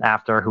president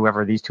after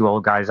whoever these two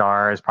old guys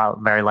are is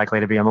probably very likely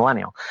to be a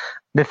millennial.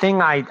 The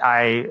thing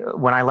I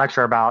when I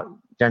lecture about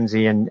Gen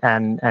Z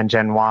and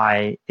Gen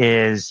Y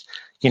is,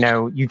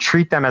 you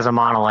treat them as a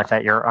monolith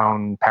at your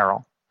own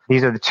peril.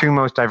 These are the two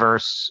most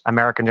diverse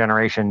American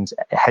generations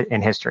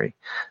in history.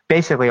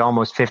 Basically,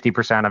 almost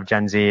 50% of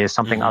Gen Z is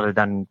something other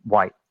than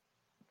white.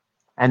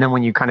 And then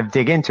when you kind of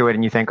dig into it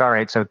and you think, all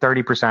right, so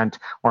 30%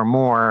 or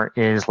more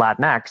is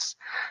Latinx,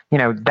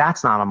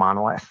 that's not a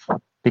monolith.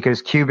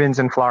 Because Cubans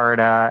in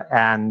Florida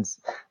and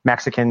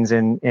Mexicans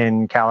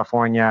in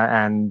California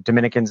and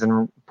Dominicans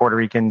and Puerto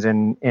Ricans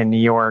in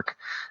New York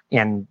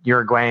and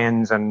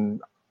Uruguayans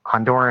and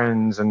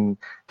Hondurans and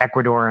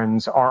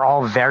Ecuadorians are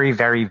all very,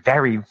 very,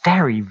 very,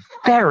 very,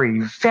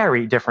 very,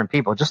 very different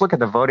people. Just look at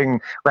the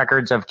voting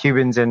records of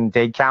Cubans in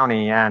Dade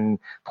County and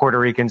Puerto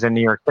Ricans in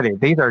New York City.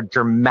 These are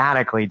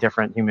dramatically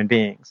different human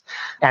beings.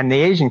 And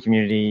the Asian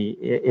community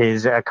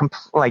is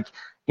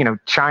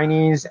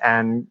Chinese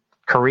and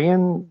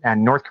Korean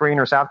and North Korean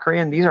or South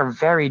Korean. These are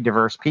very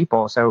diverse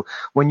people. So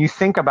when you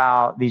think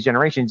about these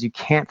generations, you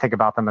can't think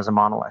about them as a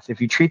monolith. If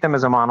you treat them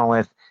as a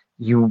monolith,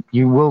 you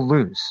will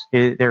lose.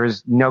 There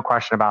is no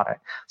question about it.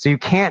 So you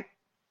can't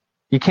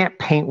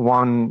paint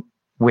one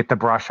with the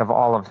brush of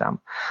all of them.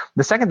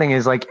 The second thing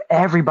is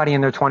everybody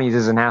in their 20s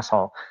is an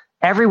asshole.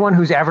 Everyone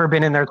who's ever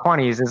been in their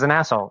 20s is an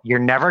asshole. You're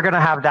never going to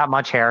have that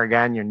much hair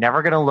again. You're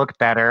never going to look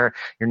better.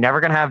 You're never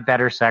going to have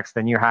better sex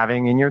than you're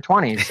having in your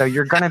 20s. So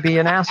you're going to be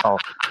an asshole.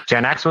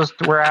 Gen X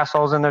were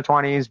assholes in their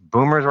 20s.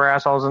 Boomers were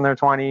assholes in their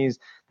 20s.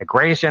 The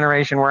greatest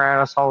generation were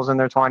assholes in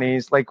their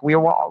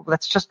 20s.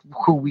 That's just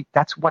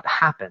that's what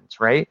happens,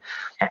 right?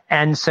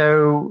 And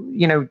so,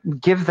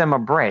 give them a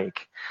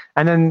break.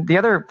 And then the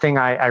other thing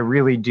I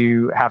really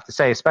do have to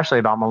say, especially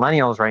about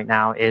millennials right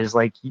now, is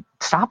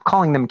stop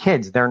calling them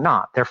kids. They're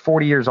not. They're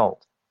 40 years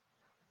old.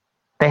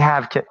 They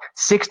have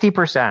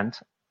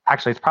 60%.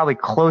 Actually, it's probably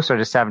closer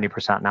to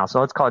 70% now. So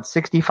let's call it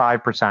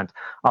 65%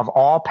 of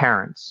all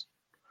parents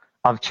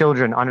of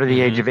children under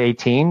the age of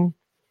 18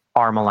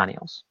 are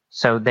millennials.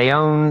 So they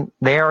are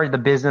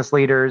the business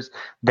leaders,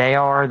 they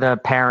are the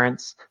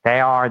parents, they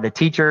are the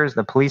teachers,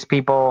 the police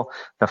people,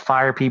 the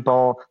fire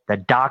people, the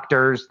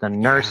doctors, the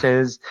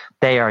nurses,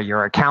 they are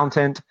your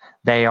accountant,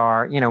 they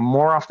are,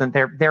 more often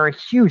they're a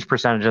huge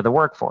percentage of the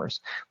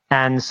workforce.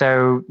 And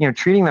so,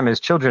 treating them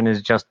as children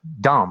is just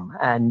dumb,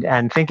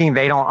 and thinking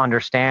they don't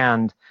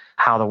understand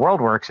how the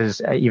world works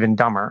is even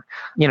dumber.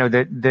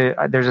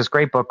 There's this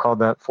great book called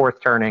The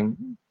Fourth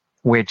Turning,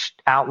 which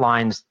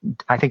outlines,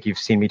 I think you've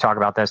seen me talk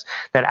about this,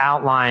 that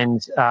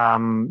outlines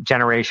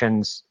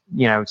generations,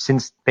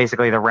 since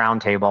basically the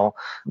round table,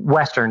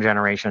 Western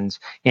generations,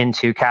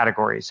 into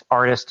categories: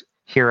 artist,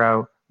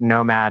 hero,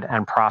 nomad,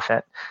 and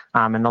prophet.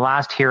 And the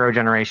last hero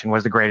generation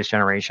was the greatest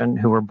generation,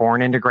 who were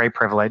born into great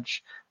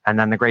privilege. And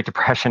then the Great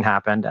Depression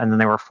happened, and then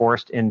they were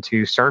forced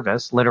into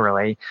service,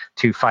 literally,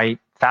 to fight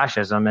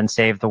fascism and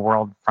save the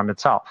world from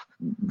itself.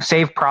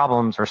 Save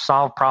problems or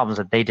solve problems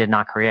that they did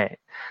not create.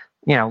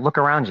 Look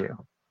around you.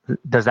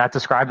 Does that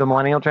describe the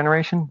millennial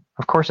generation?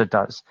 Of course it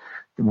does.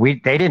 They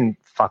didn't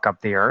fuck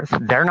up the earth.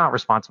 They're not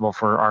responsible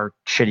for our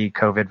shitty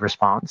COVID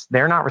response.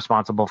 They're not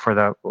responsible for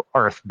the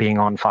earth being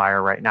on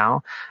fire right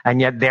now. And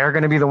yet they're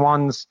going to be the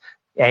ones,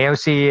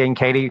 AOC and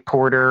Katie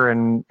Porter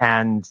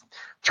and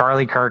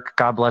Charlie Kirk,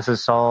 God bless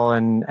his soul,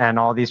 and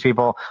all these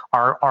people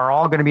are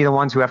all going to be the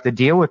ones who have to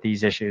deal with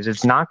these issues.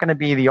 It's not going to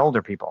be the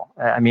older people.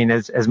 I mean,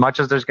 as much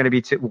as there's going to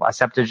be a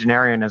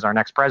septuagenarian as our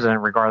next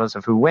president, regardless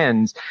of who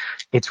wins,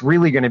 it's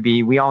really going to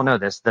be, we all know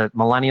this, the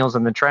millennials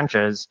in the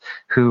trenches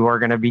who are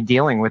going to be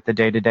dealing with the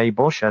day-to-day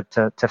bullshit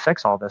to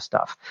fix all this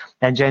stuff.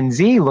 And Gen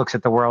Z looks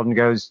at the world and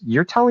goes,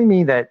 you're telling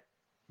me that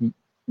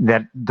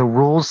the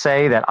rules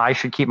say that I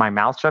should keep my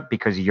mouth shut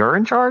because you're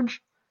in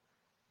charge?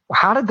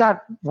 How did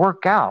that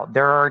work out?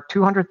 There are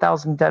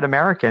 200,000 dead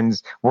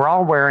Americans. We're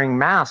all wearing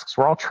masks.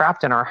 We're all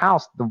trapped in our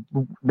house. The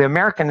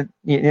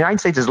United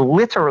States is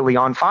literally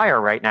on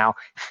fire right now,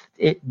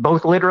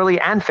 both literally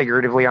and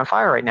figuratively on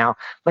fire right now.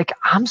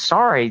 I'm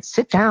sorry,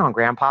 sit down,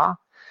 Grandpa.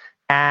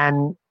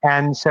 And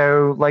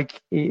so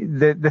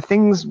the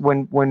things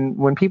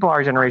when people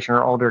our generation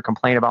or older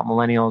complain about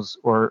millennials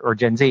or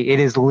Gen Z, it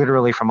is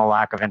literally from a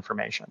lack of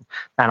information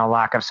and a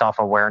lack of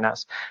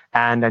self-awareness.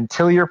 And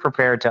until you're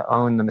prepared to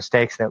own the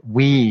mistakes that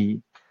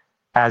we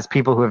as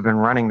people who have been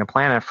running the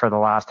planet for the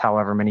last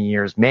however many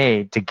years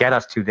made to get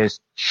us to this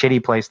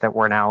shitty place that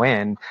we're now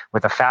in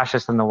with a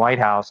fascist in the White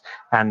House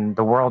and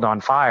the world on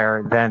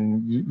fire,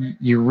 then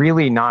you're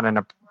really not in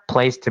a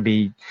place to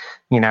be,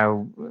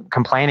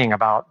 complaining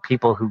about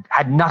people who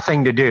had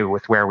nothing to do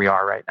with where we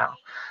are right now.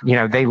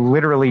 They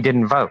literally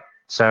didn't vote.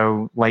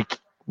 So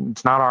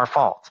it's not our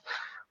fault.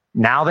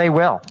 Now they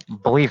will.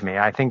 Believe me.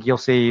 I think you'll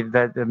see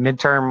that the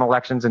midterm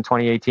elections in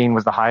 2018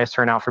 was the highest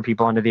turnout for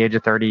people under the age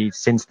of 30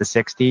 since the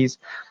 60s.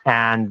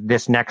 And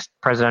this next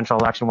presidential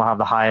election will have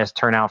the highest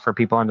turnout for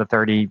people under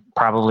 30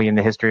 probably in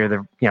the history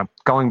of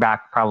going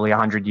back probably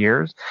 100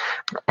 years.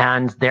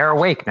 And they're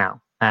awake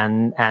now.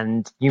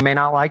 And you may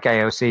not like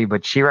AOC,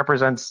 but she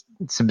represents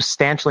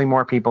substantially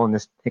more people in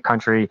this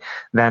country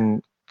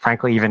than,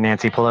 frankly, even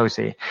Nancy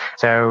Pelosi.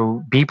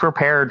 So be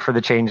prepared for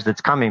the change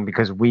that's coming,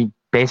 because we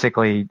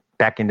basically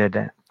beckoned it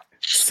in.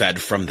 Said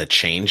from the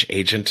change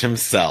agent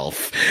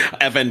himself.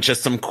 Evan,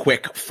 just some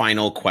quick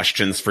final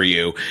questions for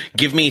you.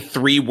 Give me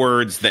 3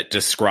 words that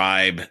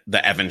describe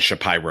the Evan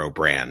Shapiro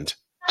brand.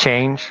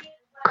 Change,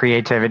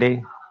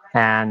 creativity,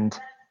 and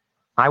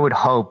I would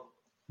hope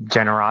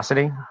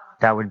generosity.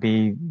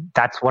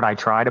 That's what I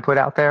try to put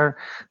out there.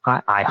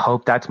 I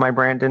hope that's my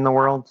brand in the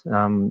world.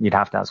 You'd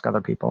have to ask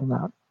other people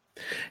that.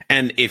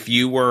 And if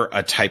you were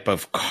a type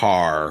of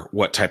car,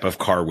 what type of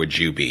car would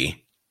you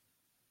be?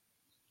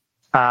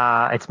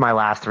 It's my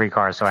last 3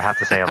 cars, so I have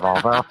to say a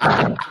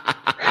Volvo,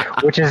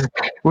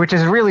 which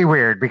is really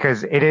weird,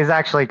 because it is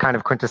actually kind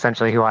of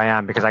quintessentially who I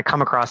am, because I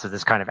come across as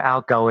this kind of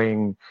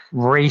outgoing,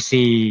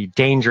 racy,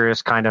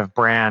 dangerous kind of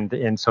brand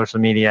in social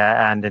media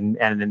and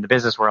in the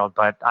business world.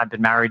 But I've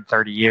been married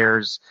 30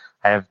 years.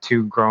 I have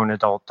 2 grown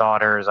adult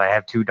daughters. I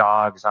have 2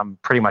 dogs. I'm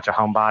pretty much a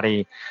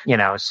homebody,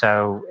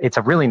 so it's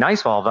a really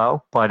nice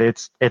Volvo, but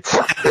it's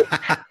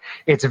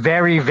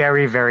very,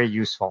 very, very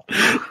useful.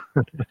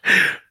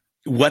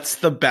 What's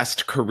the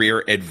best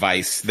career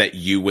advice that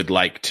you would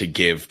like to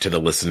give to the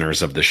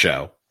listeners of the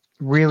show?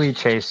 Really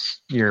chase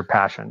your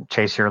passion,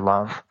 chase your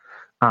love.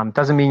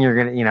 Doesn't mean you're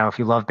going to, if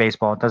you love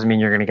baseball, it doesn't mean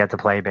you're going to get to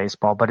play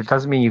baseball, but it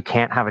doesn't mean you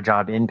can't have a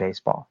job in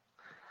baseball.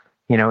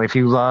 If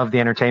you love the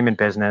entertainment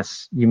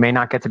business, you may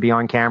not get to be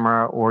on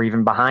camera or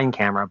even behind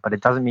camera, but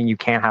it doesn't mean you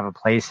can't have a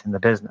place in the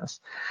business.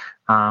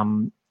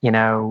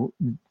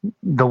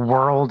 The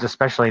world,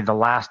 especially the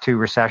last 2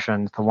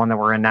 recessions, the one that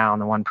we're in now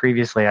and the one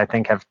previously, I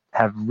think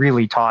have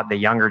really taught the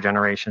younger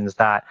generations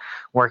that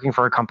working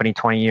for a company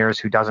 20 years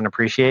who doesn't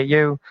appreciate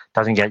you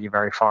doesn't get you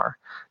very far.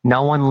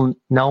 No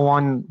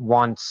one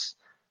wants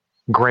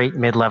great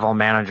mid-level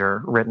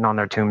manager written on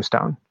their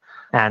tombstone.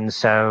 And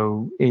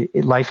so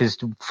life is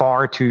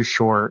far too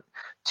short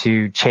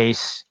to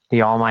chase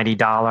the almighty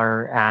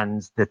dollar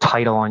and the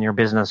title on your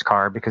business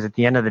card, because at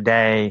the end of the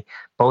day,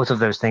 both of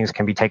those things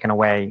can be taken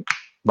away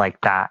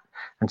like that.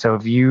 And so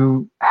if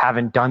you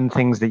haven't done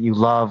things that you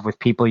love with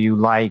people you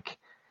like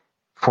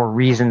for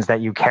reasons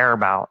that you care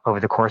about over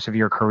the course of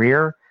your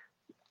career,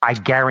 I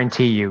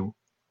guarantee you,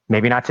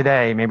 maybe not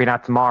today, maybe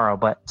not tomorrow,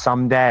 but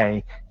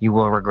someday you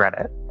will regret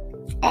it.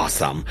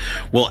 Awesome.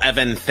 Well,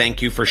 Evan,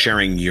 thank you for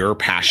sharing your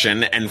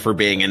passion and for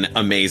being an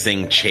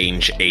amazing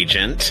change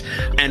agent.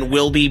 And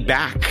we'll be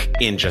back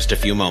in just a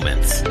few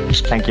moments.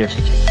 Thank you.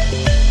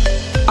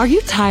 Are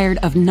you tired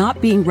of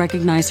not being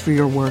recognized for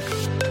your work?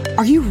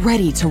 Are you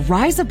ready to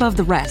rise above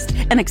the rest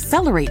and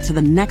accelerate to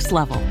the next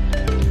level?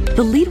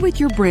 The Lead with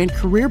Your Brand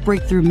Career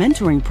Breakthrough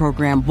Mentoring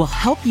Program will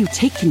help you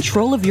take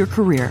control of your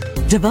career,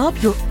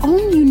 develop your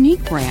own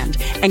unique brand,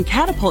 and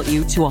catapult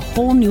you to a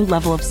whole new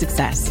level of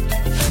success.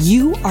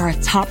 You are a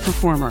top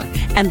performer,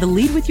 and the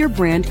Lead with Your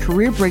Brand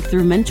Career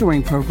Breakthrough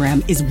Mentoring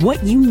Program is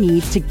what you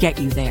need to get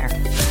you there.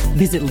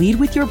 Visit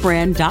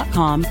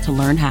leadwithyourbrand.com to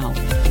learn how.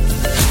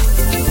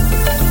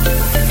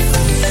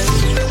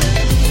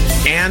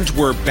 And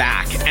we're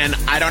back. And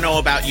I don't know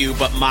about you,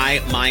 but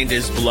my mind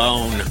is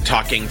blown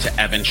talking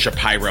to Evan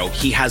Shapiro.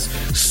 He has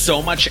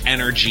so much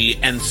energy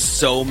and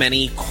so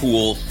many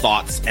cool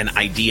thoughts and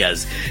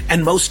ideas.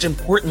 And most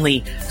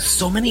importantly,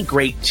 so many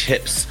great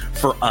tips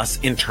for us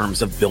in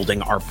terms of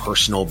building our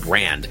personal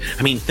brand.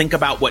 I mean, think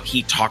about what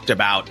he talked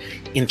about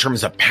in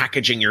terms of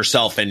packaging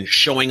yourself and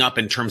showing up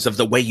in terms of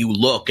the way you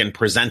look and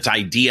present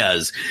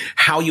ideas,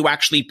 how you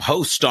actually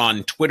post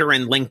on Twitter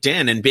and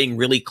LinkedIn, and being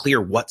really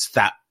clear, what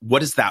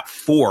is that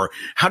for?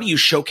 How do you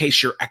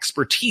showcase your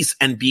expertise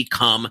and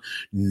become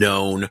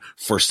known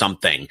for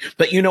something?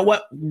 But you know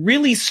what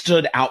really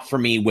stood out for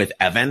me with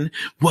Evan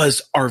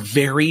was our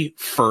very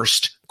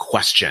first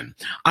question.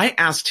 I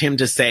asked him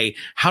to say,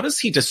 how does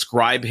he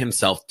describe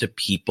himself to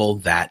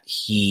people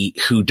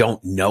who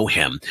don't know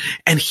him?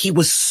 And he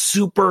was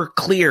super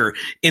clear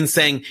in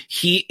saying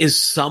he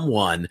is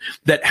someone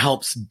that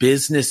helps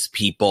business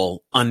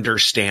people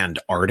understand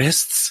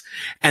artists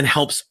and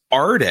helps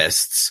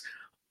artists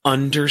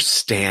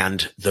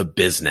understand the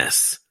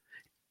business,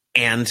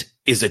 and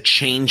is a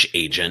change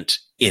agent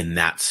in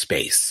that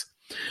space.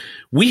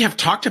 We have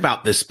talked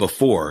about this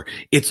before.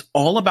 It's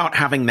all about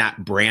having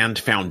that brand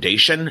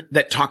foundation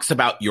that talks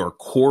about your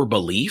core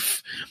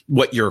belief,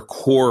 what your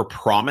core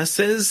promise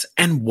is,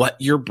 and what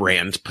your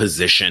brand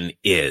position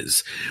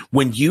is.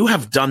 When you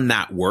have done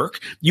that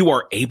work, you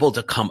are able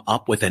to come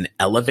up with an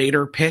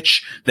elevator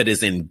pitch that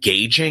is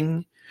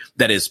engaging,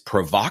 that is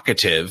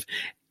provocative,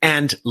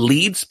 and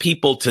leads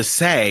people to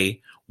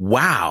say,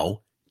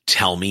 wow,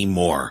 tell me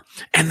more.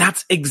 And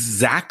that's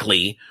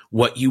exactly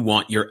what you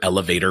want your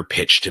elevator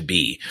pitch to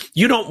be.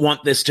 You don't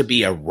want this to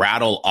be a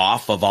rattle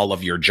off of all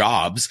of your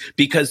jobs,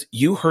 because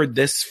you heard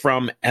this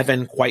from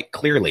Evan quite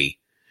clearly.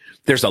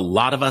 There's a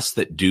lot of us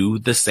that do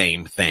the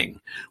same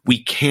thing.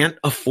 We can't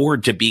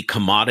afford to be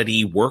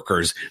commodity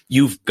workers.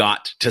 You've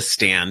got to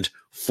stand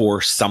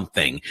for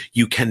something.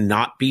 You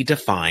cannot be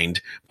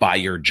defined by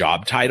your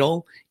job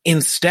title.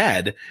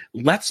 Instead,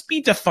 let's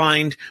be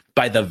defined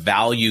by the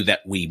value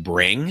that we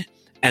bring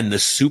and the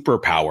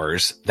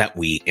superpowers that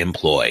we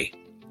employ.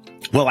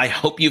 Well, I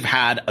hope you've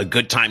had a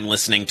good time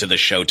listening to the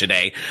show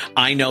today.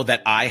 I know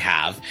that I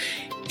have.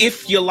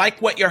 If you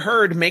like what you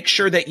heard, make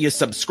sure that you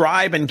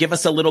subscribe and give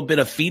us a little bit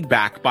of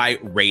feedback by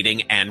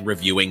rating and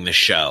reviewing the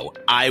show.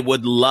 I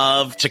would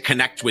love to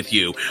connect with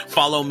you.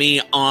 Follow me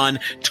on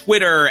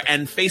Twitter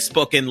and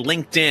Facebook and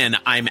LinkedIn.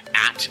 I'm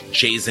at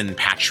Jason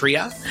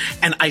Patria,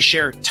 and I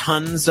share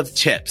tons of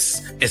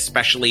tips,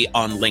 especially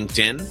on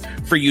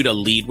LinkedIn, for you to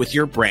lead with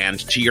your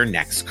brand to your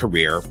next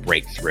career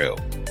breakthrough.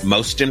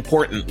 Most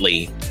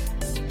importantly,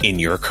 in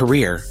your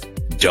career,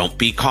 don't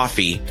be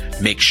coffee.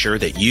 Make sure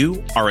that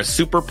you are a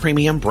super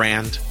premium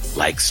brand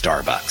like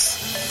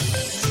Starbucks.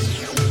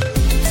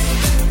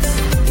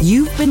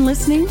 You've been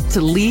listening to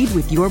Lead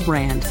with Your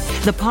Brand,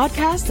 the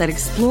podcast that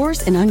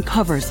explores and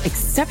uncovers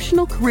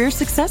exceptional career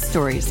success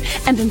stories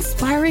and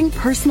inspiring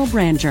personal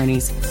brand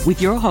journeys with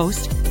your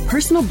host,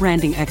 personal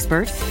branding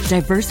expert,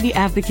 diversity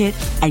advocate,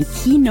 and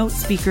keynote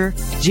speaker,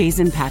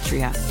 Jason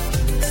Patria.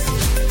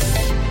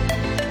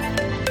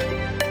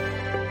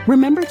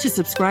 Remember to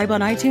subscribe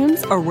on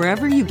iTunes or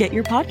wherever you get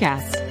your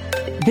podcasts.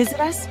 Visit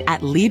us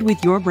at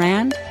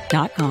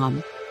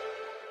leadwithyourbrand.com.